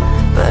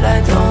 but I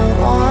don't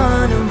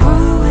wanna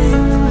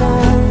ruin the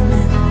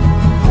moment.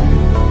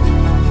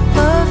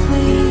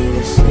 Lovely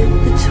to sit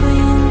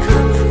between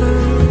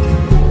comfort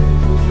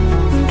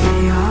and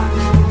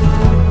chaos.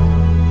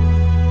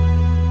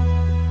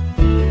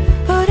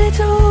 But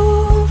it's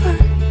over,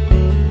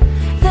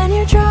 then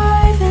you're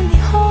driving me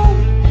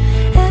home,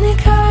 and it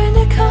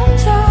kinda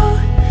comes out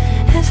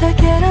as I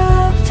get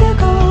up to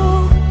go.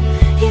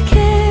 You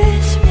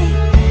kiss me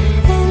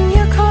in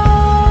your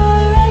car,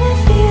 and it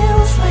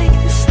feels like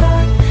the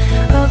start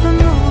of a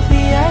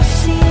movie I've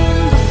seen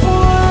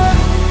before.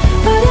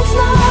 But it's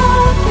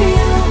not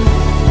real,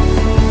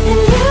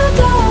 and you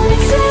don't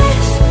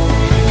exist,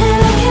 and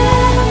I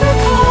can't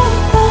recall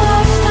the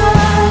last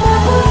time I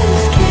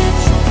was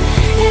kissed.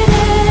 It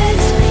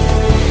hits me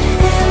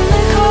in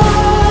the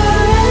car,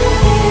 and it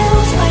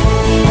feels like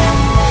the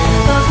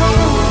end of a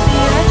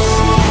movie I've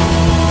seen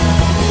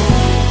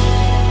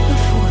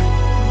before.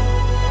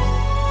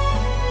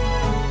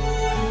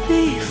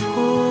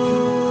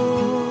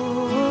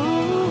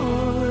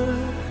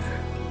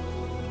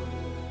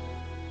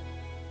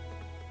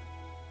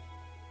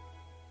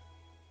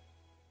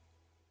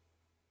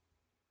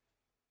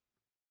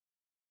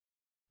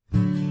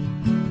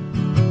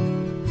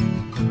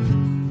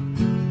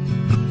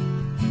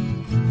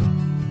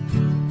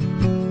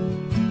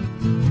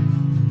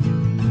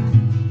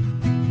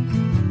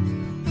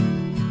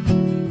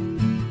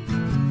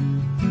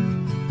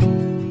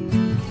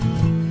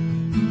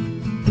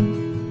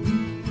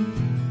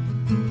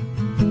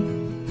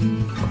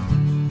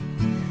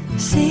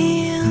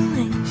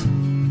 Ceilings,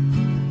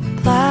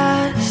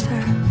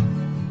 plaster.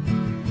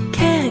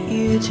 Can't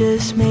you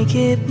just make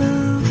it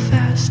move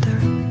faster?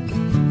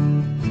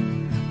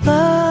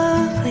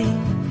 Lovely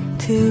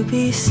to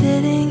be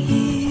sitting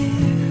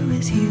here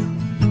with you.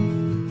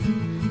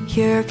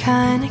 You're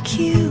kinda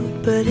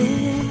cute, but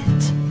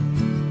it's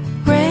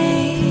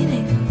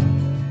raining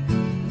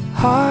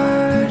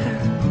harder.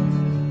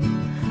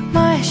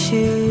 My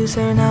shoes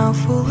are now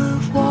full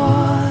of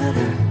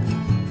water.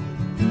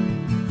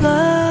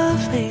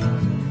 Lovely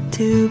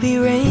to be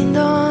rained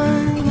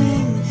on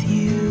with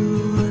you.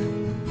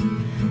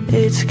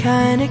 It's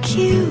kinda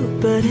cute,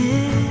 but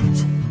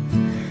it's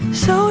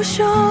so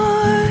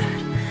short.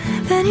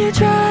 Then you're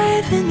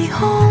driving me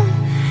home,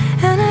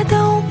 and I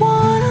don't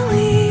wanna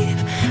leave,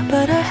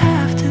 but I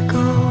have to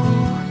go.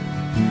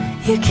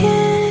 You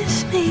kiss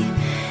me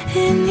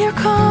in your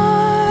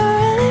car,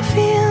 and it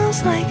feels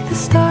like the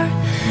start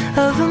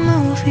of a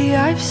movie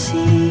I've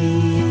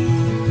seen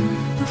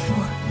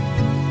before.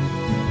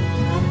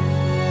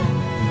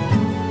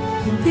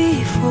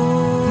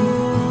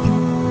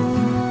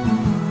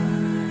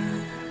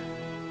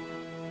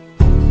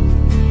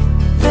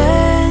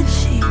 Bed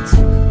sheets,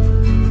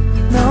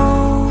 no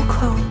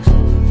clothes.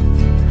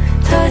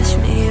 Touch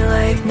me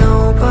like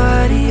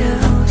nobody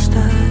else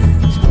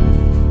does.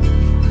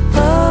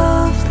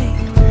 Lovely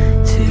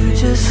to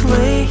just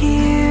lay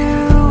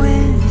here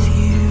with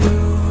you.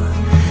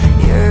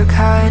 You're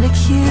kinda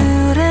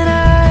cute, and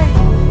I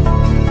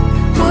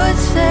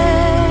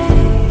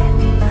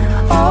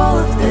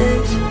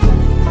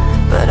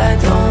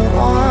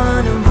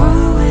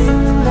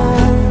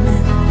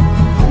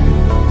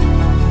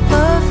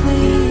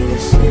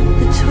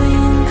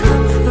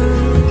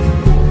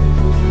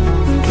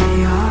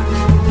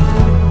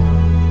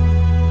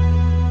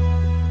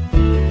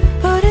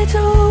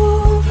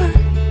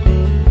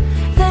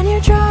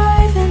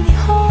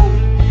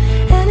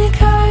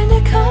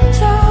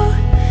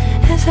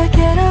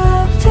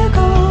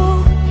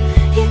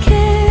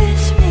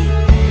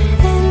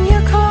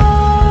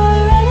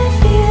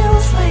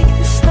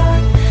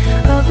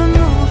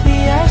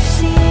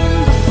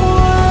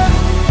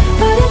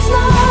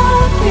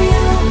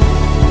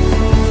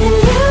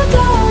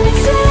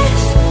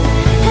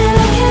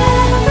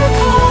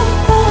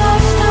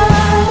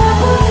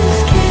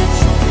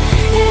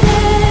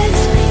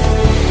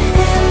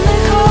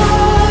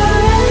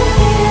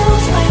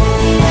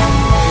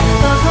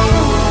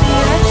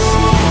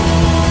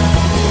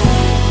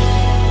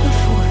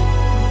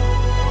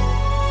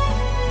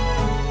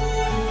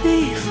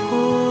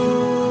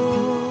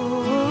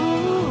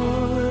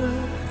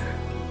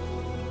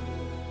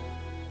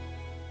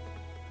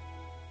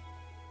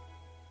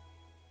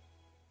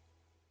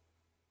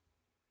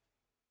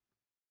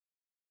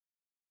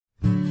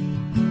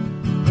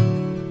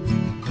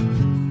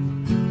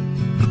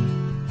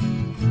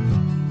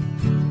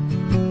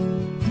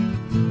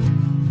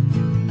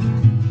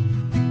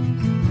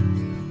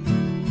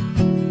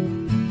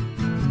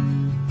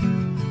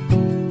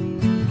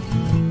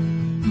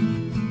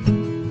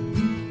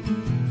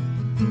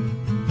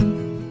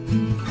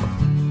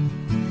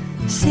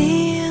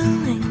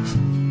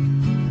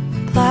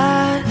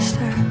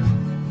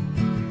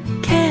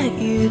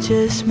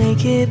just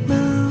make it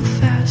move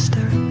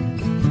faster.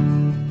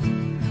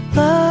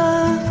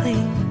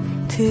 Lovely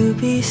to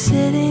be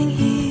sitting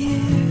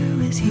here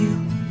with you.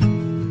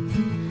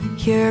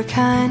 You're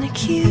kinda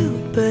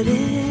cute, but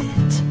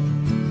it's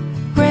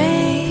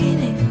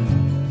raining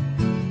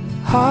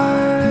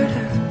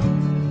harder.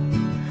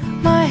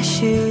 My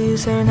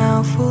shoes are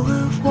now full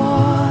of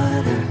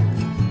water.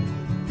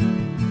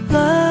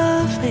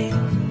 Lovely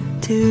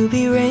to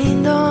be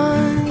rained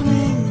on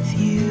with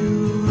you.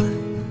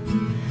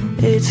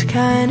 It's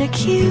kinda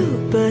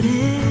cute, but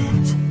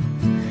it's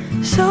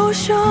so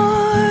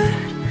short.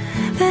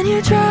 Then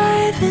you're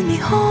driving me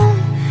home,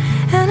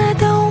 and I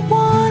don't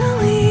wanna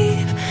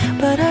leave,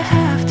 but I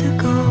have to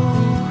go.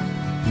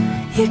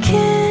 You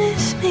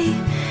kiss me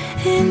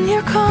in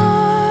your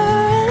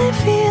car, and it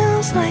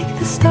feels like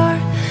the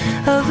start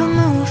of a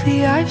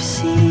movie I've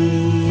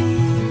seen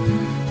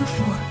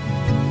before.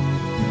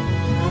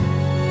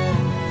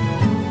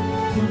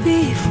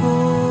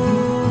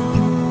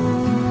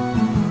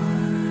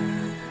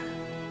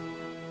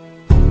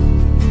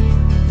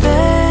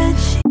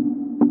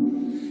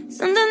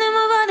 Something in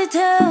my body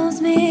tells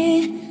me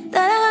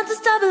that I have to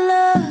stop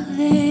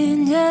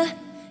loving ya,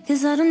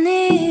 'cause I don't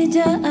need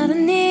ya, I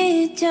don't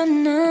need ya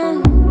now.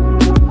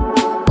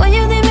 When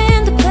you leave me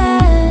in the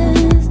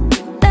past,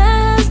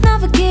 that's not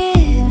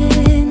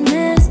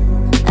forgiveness.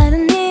 I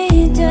don't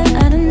need ya,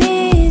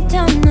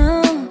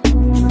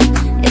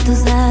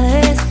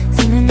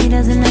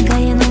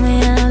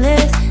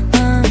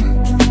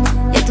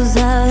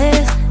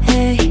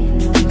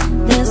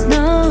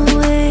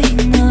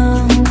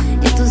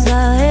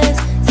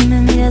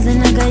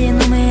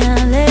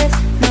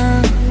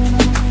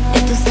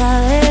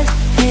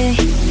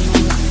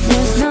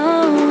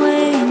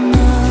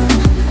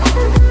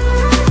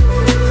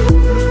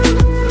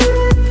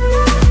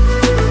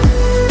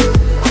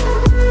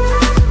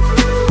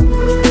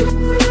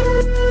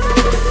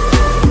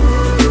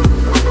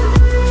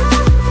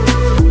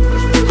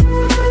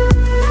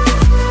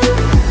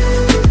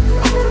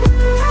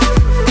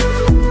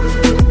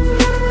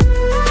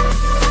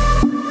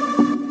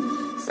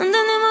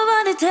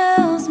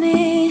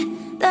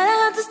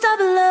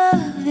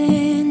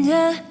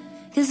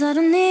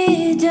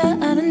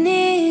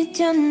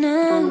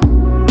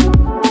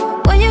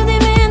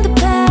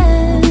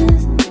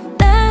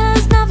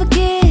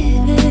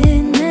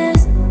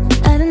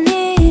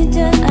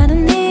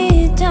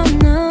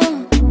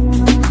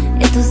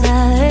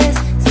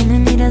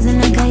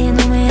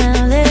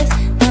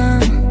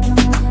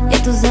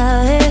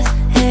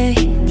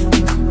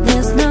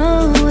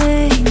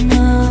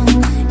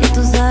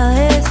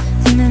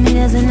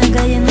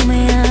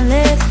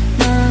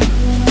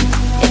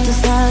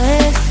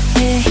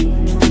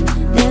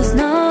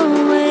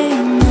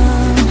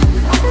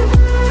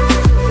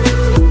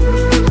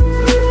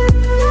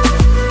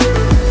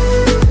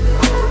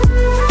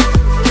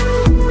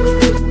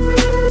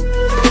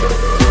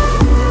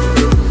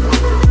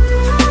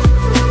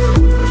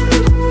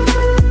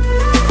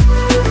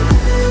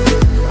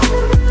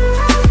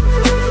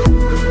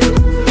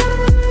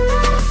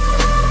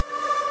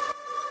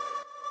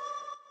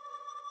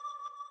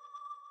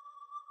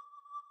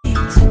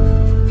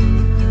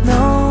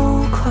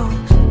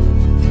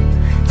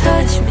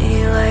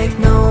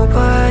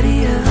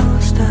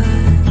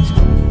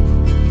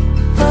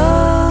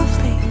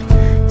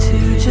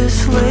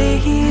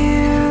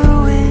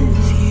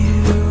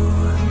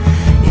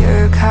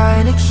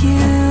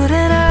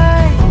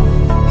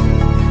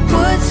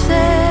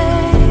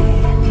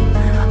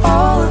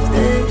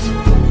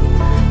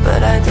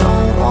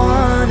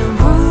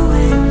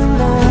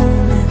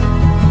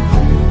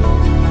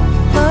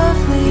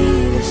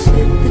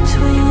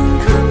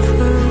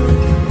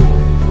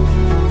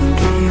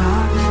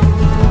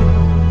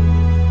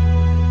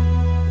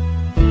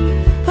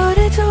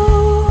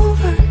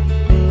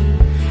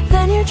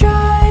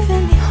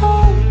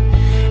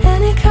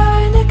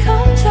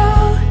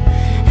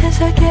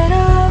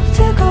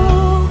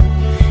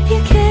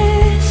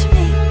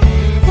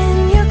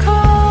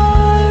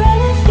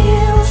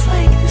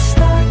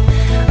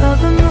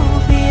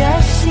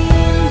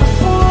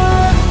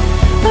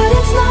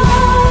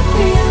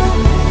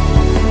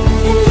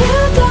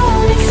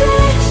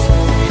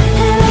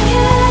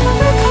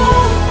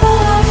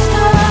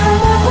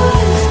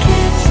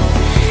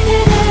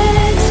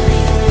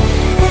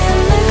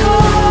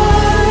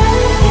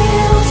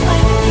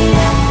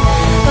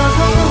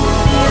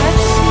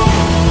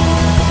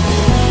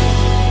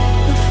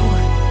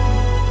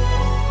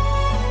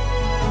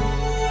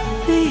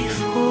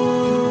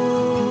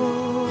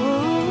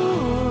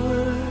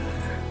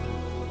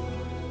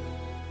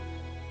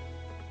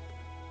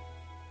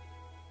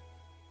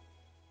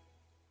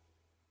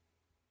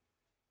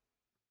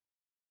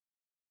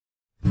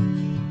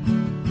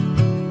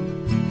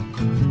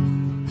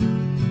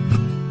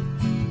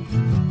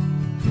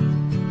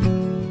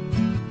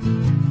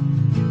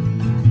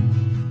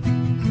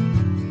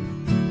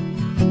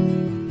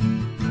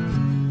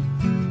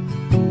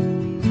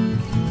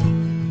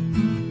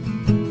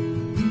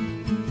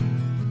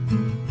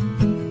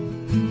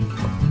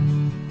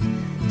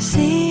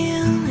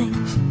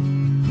 ceilings,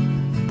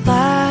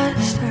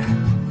 plaster.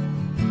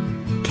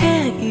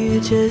 Can't you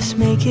just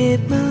make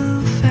it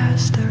move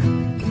faster?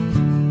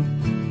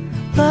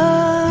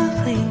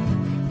 Lovely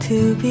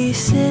to be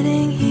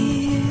sitting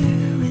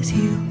here with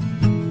you.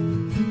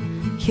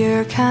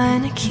 You're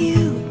kinda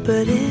cute,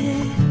 but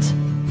it's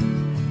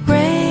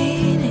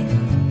raining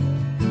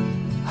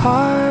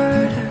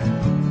harder.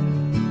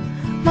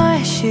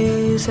 My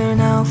shoes are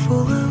now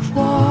full of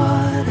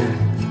water.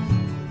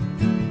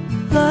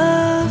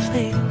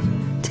 Lovely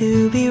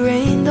to be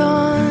rained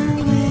on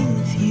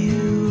with you.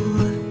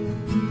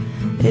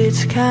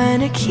 It's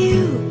kinda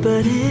cute,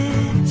 but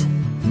it's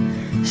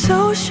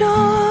so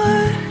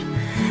short.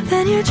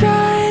 Then you're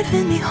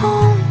driving me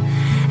home,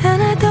 and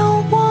I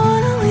don't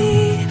wanna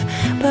leave,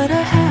 but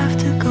I have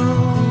to go.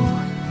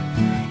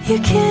 You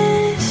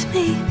kiss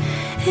me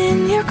in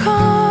your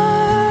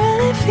car, and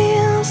it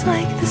feels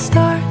like the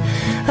start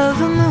of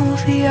a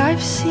movie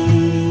I've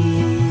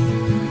seen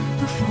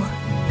before.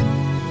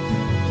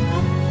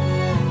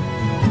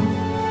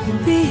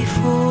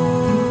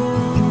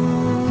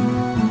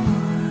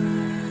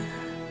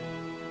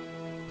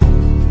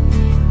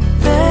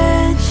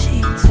 Bed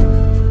sheets,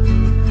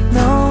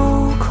 no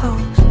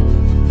clothes.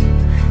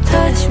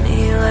 Touch me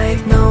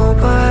like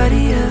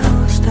nobody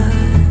else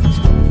does.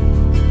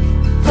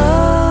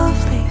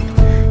 Lovely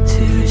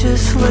to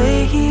just lay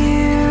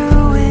here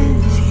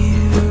with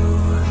you.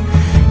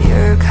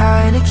 You're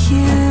kinda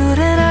cute,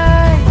 and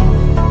I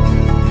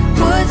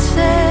would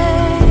say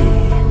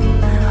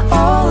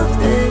all of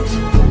this,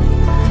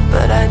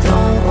 but I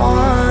don't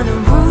wanna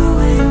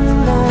ruin the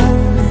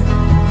moment.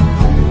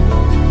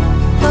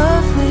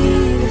 Lovely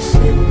to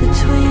sit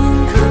between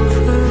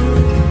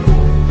comfort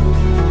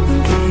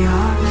and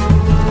chaos.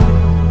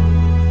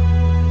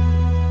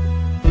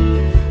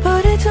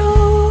 But it's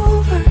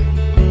over,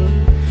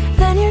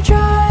 then you're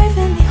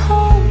driving me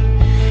home,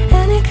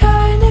 and it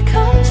kinda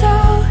comes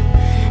out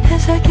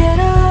as I get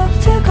up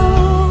to go.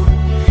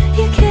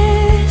 You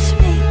kiss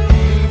me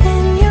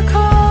in your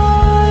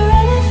car,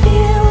 and it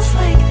feels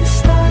like the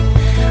start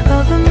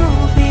of a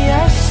movie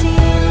I've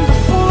seen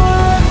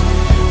before.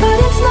 But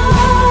it's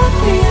not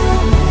real,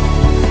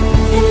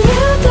 and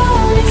you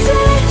don't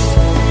exist,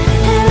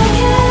 and I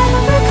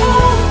can't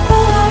recall the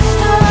last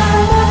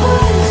time I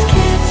was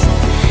kissed.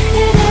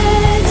 It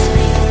hits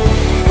me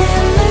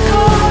in the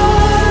car,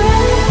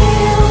 and it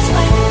feels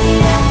like the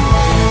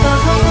end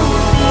of a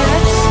movie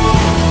I've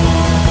seen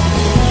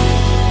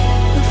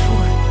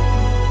before.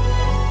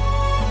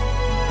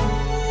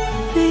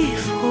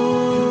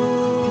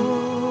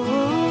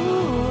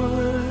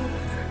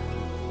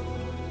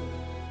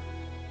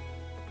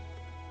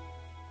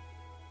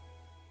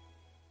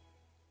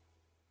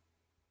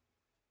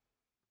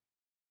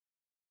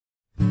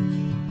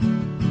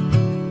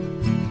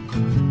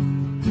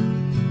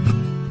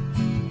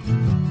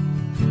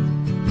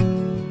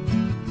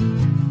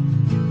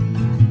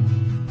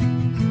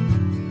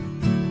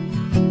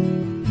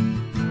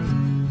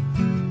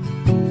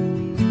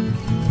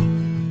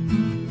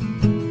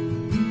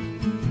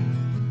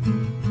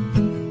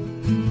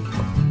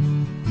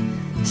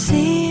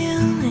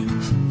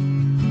 Ceilings,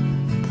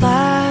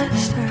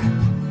 plaster.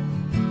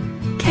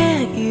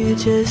 Can't you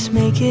just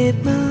make it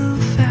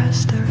move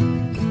faster?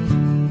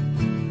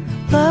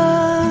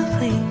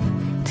 Lovely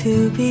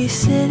to be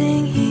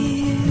sitting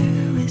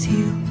here with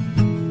you.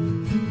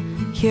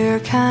 You're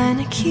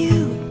kinda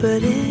cute,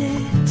 but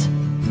it's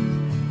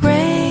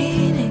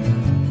raining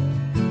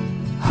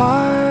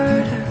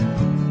harder.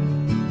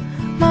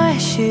 My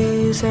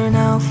shoes are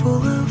now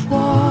full of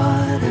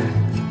water.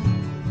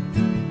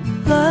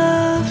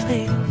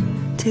 Lovely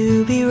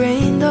to be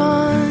rained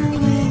on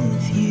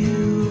with you.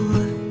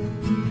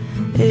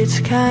 It's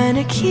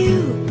kinda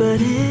cute, but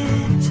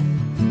it's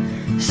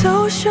so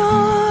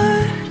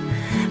short.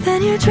 Then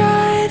you're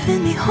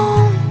driving me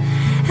home,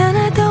 and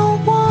I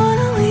don't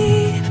wanna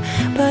leave,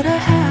 but I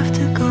have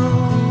to go.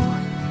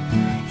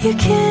 You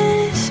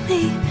kiss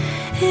me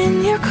in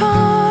your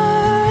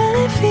car, and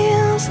it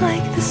feels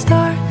like the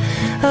start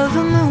of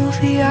a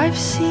movie I've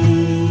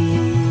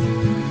seen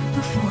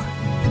before.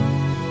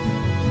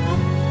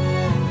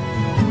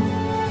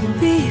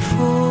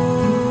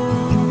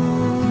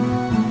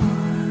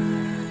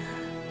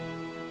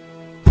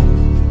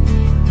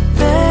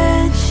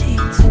 Bed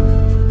sheets,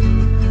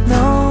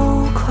 no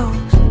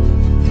clothes.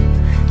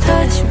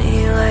 Touch me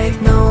like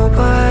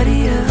nobody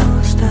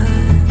else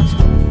does.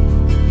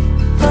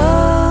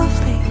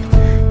 Lovely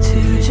to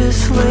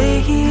just lay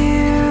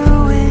here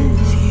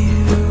with you.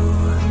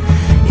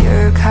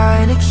 You're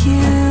kinda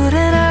cute,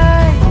 and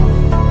I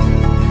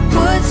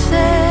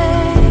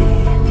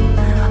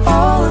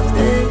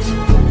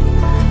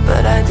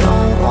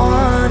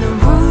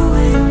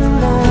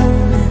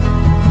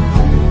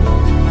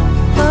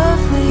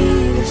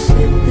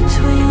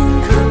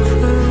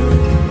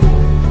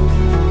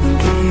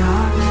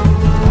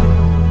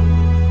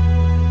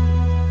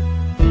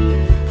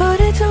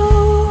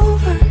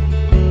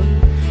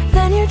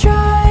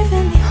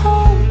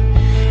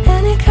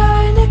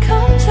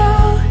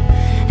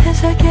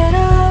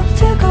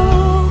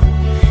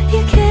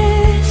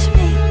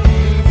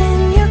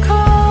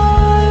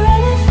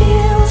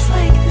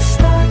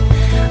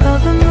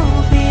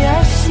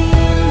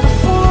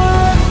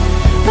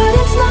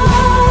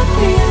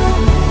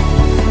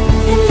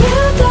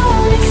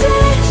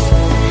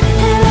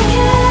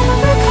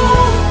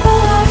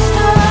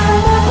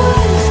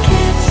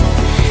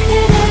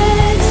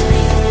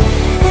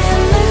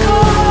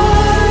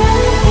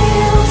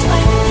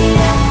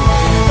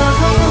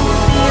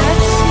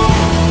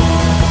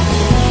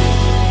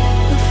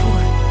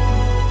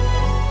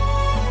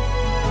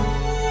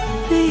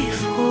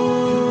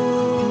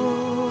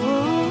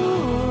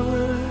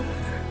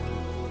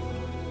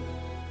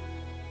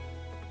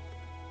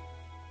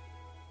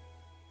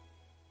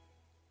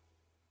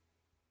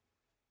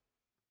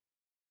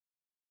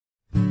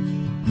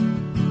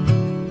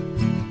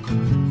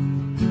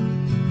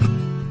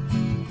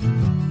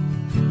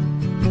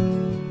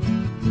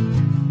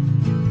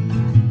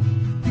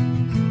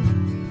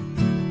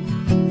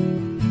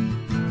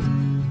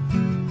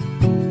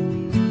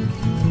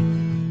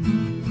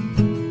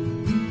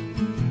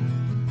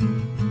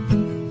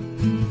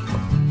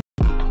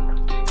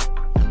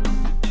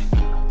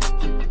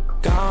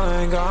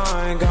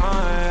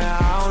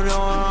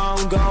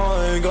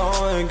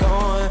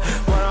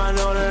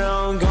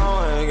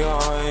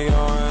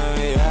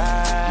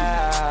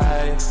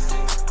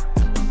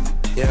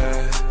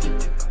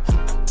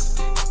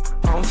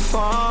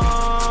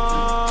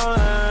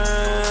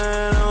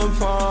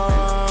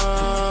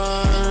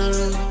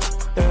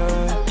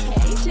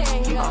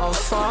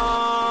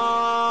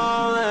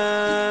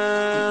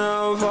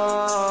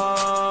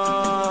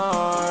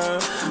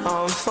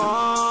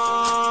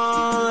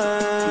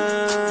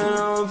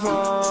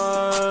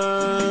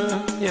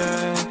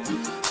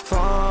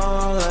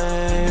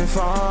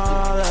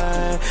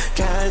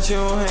Can't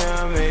you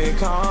hear me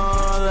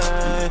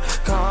calling,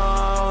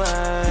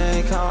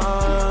 calling,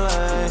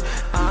 calling?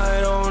 I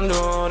don't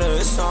do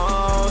this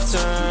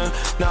often.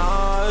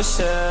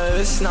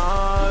 Nauseous,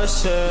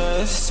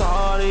 nauseous.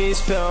 All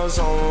these pills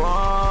I'm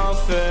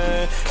off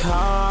it.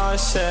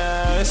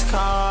 Cautious,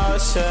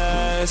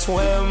 cautious.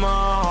 With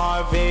my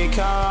heartbeat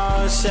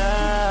cautious.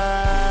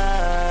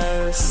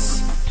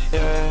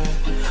 Yeah,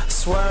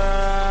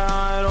 swear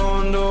I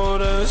don't do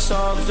this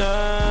often.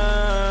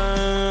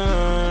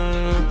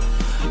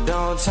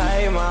 Don't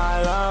take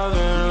my love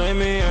and leave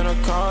me in a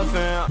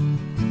coffin.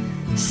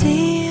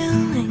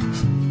 Ceilings,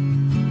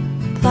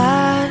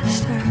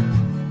 plaster.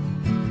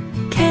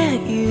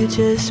 Can't you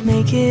just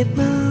make it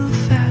move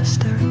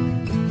faster?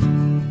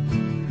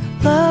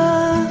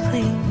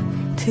 Lovely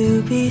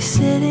to be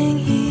sitting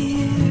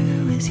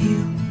here with you.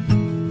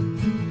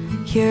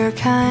 You're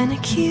kinda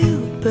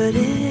cute, but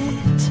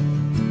it's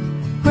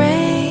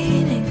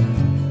raining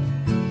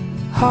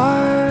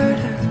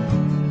harder.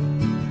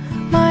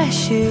 My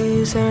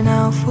shoes are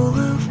now full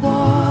of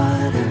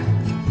water.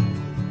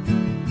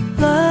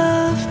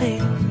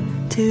 Lovely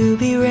to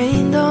be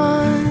rained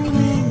on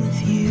with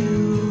you.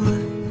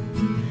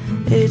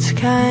 It's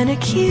kinda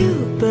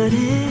cute, but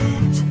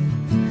it's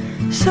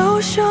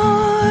so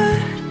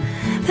short.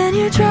 Then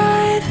you're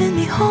driving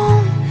me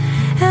home,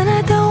 and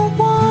I don't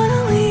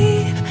wanna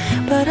leave,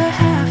 but I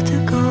have to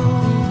go.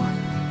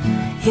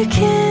 You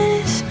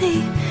kiss me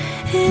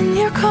in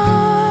your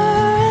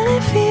car, and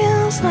it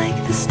feels like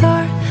the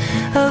start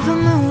of a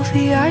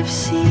movie I've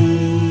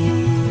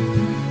seen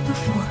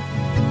before.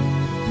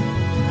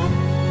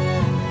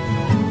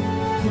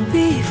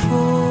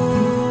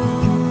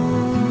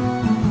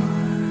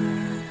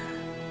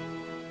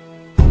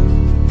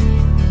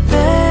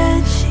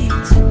 Bed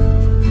sheets,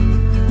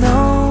 no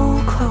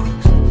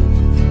clothes.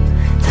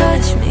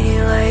 Touch me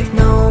like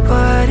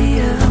nobody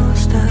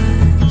else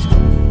does.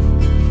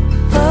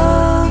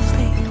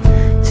 Lovely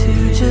to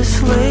just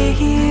lay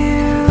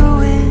here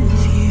with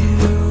you.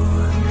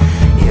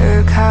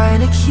 You're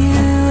kinda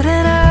cute,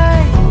 and I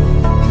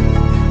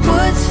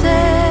would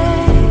say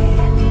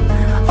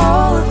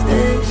all of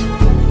this,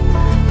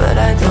 but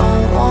I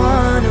don't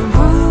wanna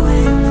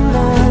ruin the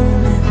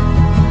moment.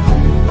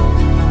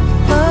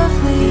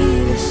 Lovely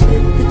to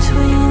sit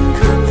between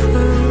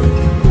comfort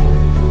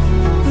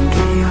and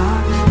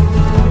chaos.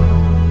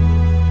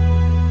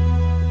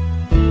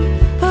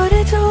 But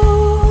it's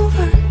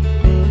over,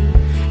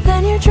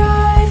 then you're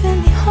driving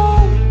me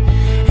home,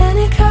 and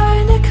it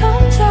kinda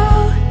comes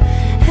out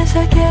as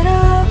I get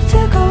up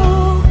to go.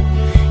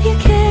 You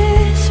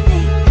kiss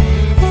me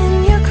in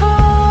your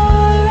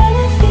car, and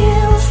it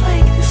feels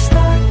like the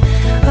start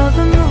of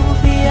a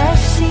movie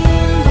I've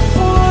seen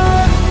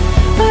before.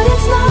 But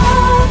it's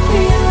not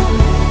real,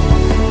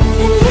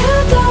 and you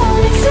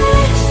don't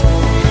exist,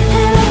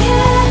 and I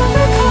can't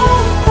recall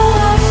the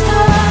last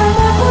time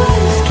I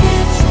was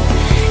kissed.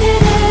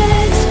 It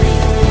hits me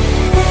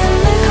in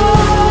the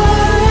car,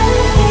 and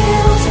it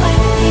feels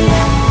like the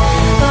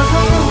end of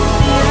a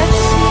movie I've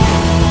seen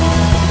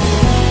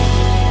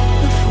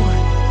before.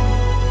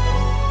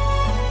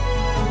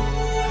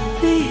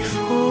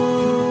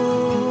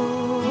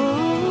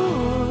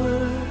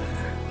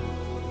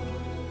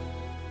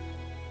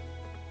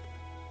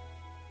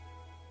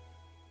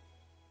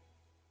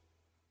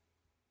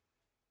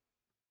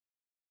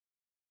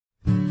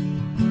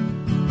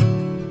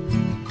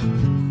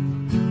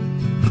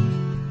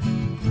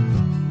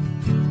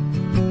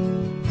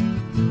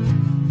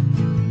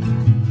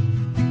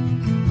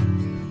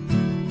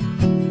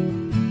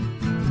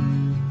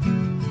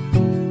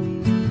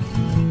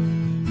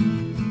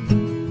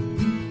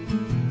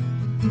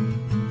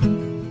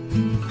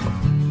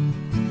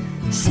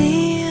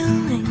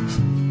 Ceilings,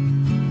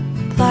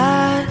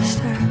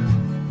 plaster.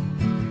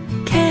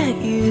 Can't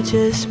you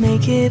just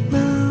make it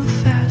move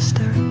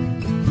faster?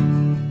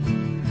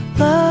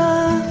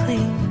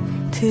 Lovely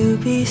to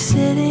be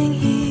sitting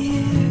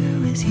here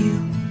with you.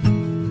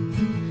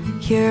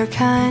 You're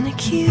kinda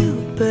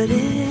cute, but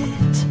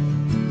it's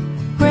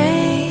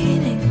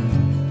raining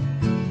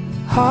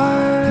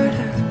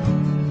harder.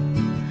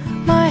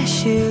 My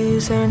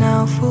shoes are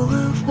now full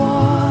of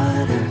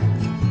water.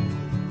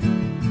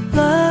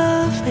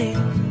 Lovely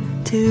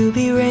to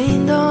be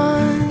rained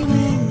on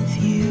with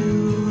you.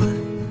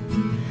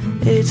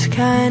 It's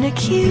kinda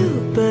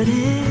cute, but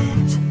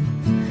it's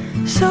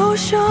so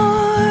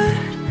short.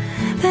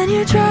 Then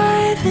you're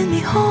driving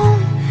me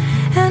home,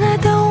 and I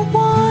don't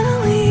wanna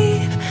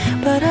leave,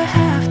 but I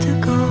have to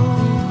go.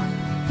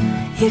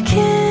 You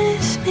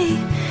kiss me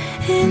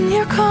in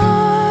your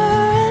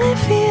car, and it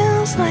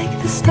feels like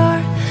the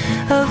start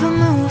of a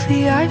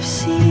movie I've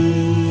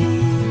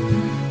seen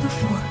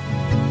before.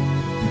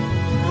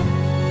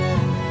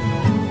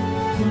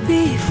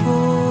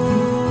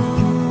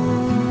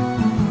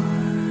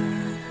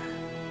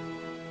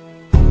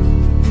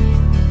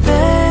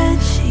 Bed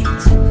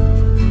sheets,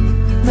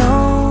 no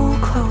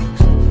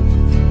clothes.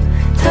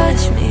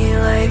 Touch me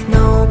like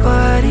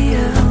nobody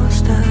else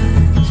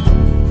does.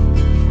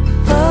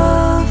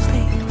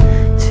 Lovely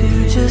to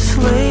just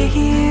lay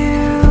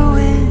here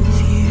with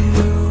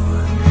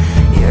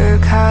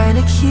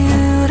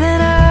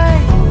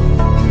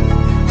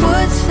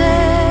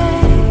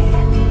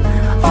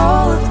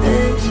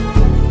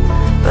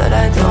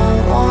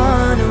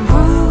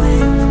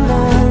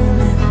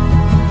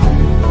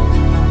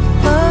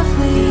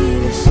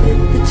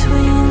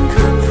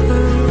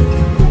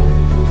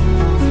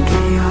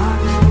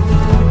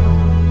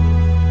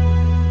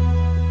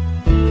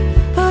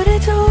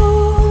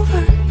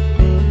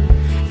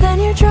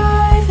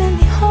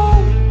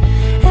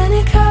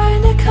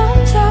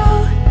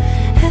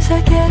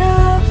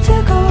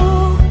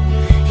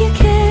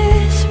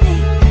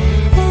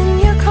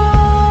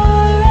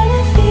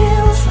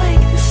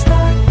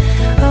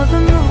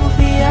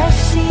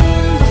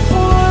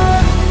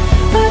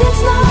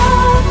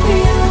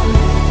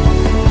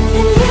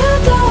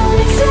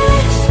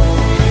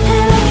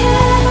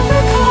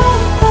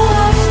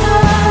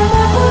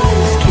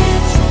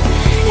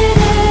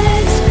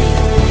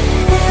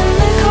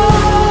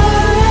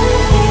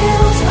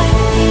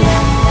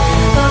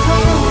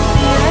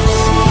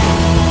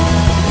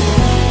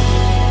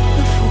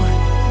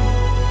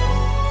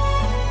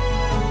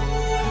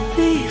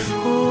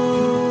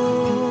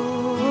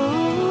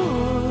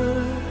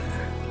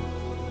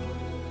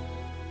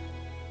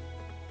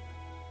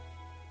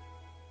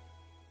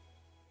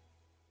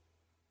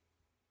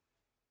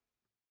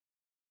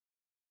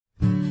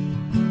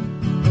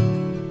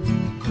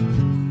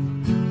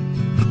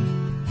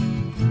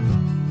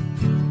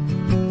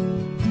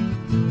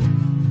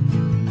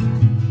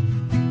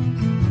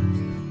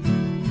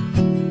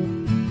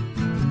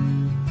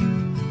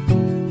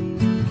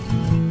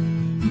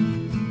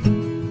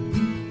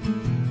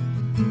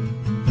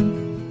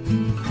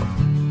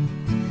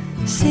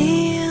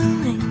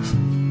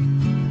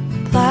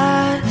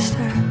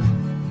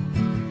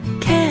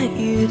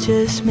you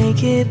just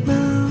make it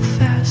move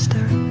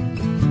faster.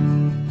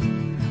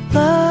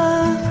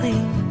 Lovely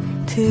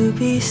to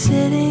be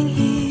sitting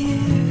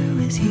here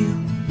with you.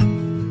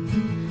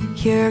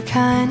 You're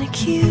kinda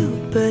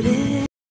cute, but it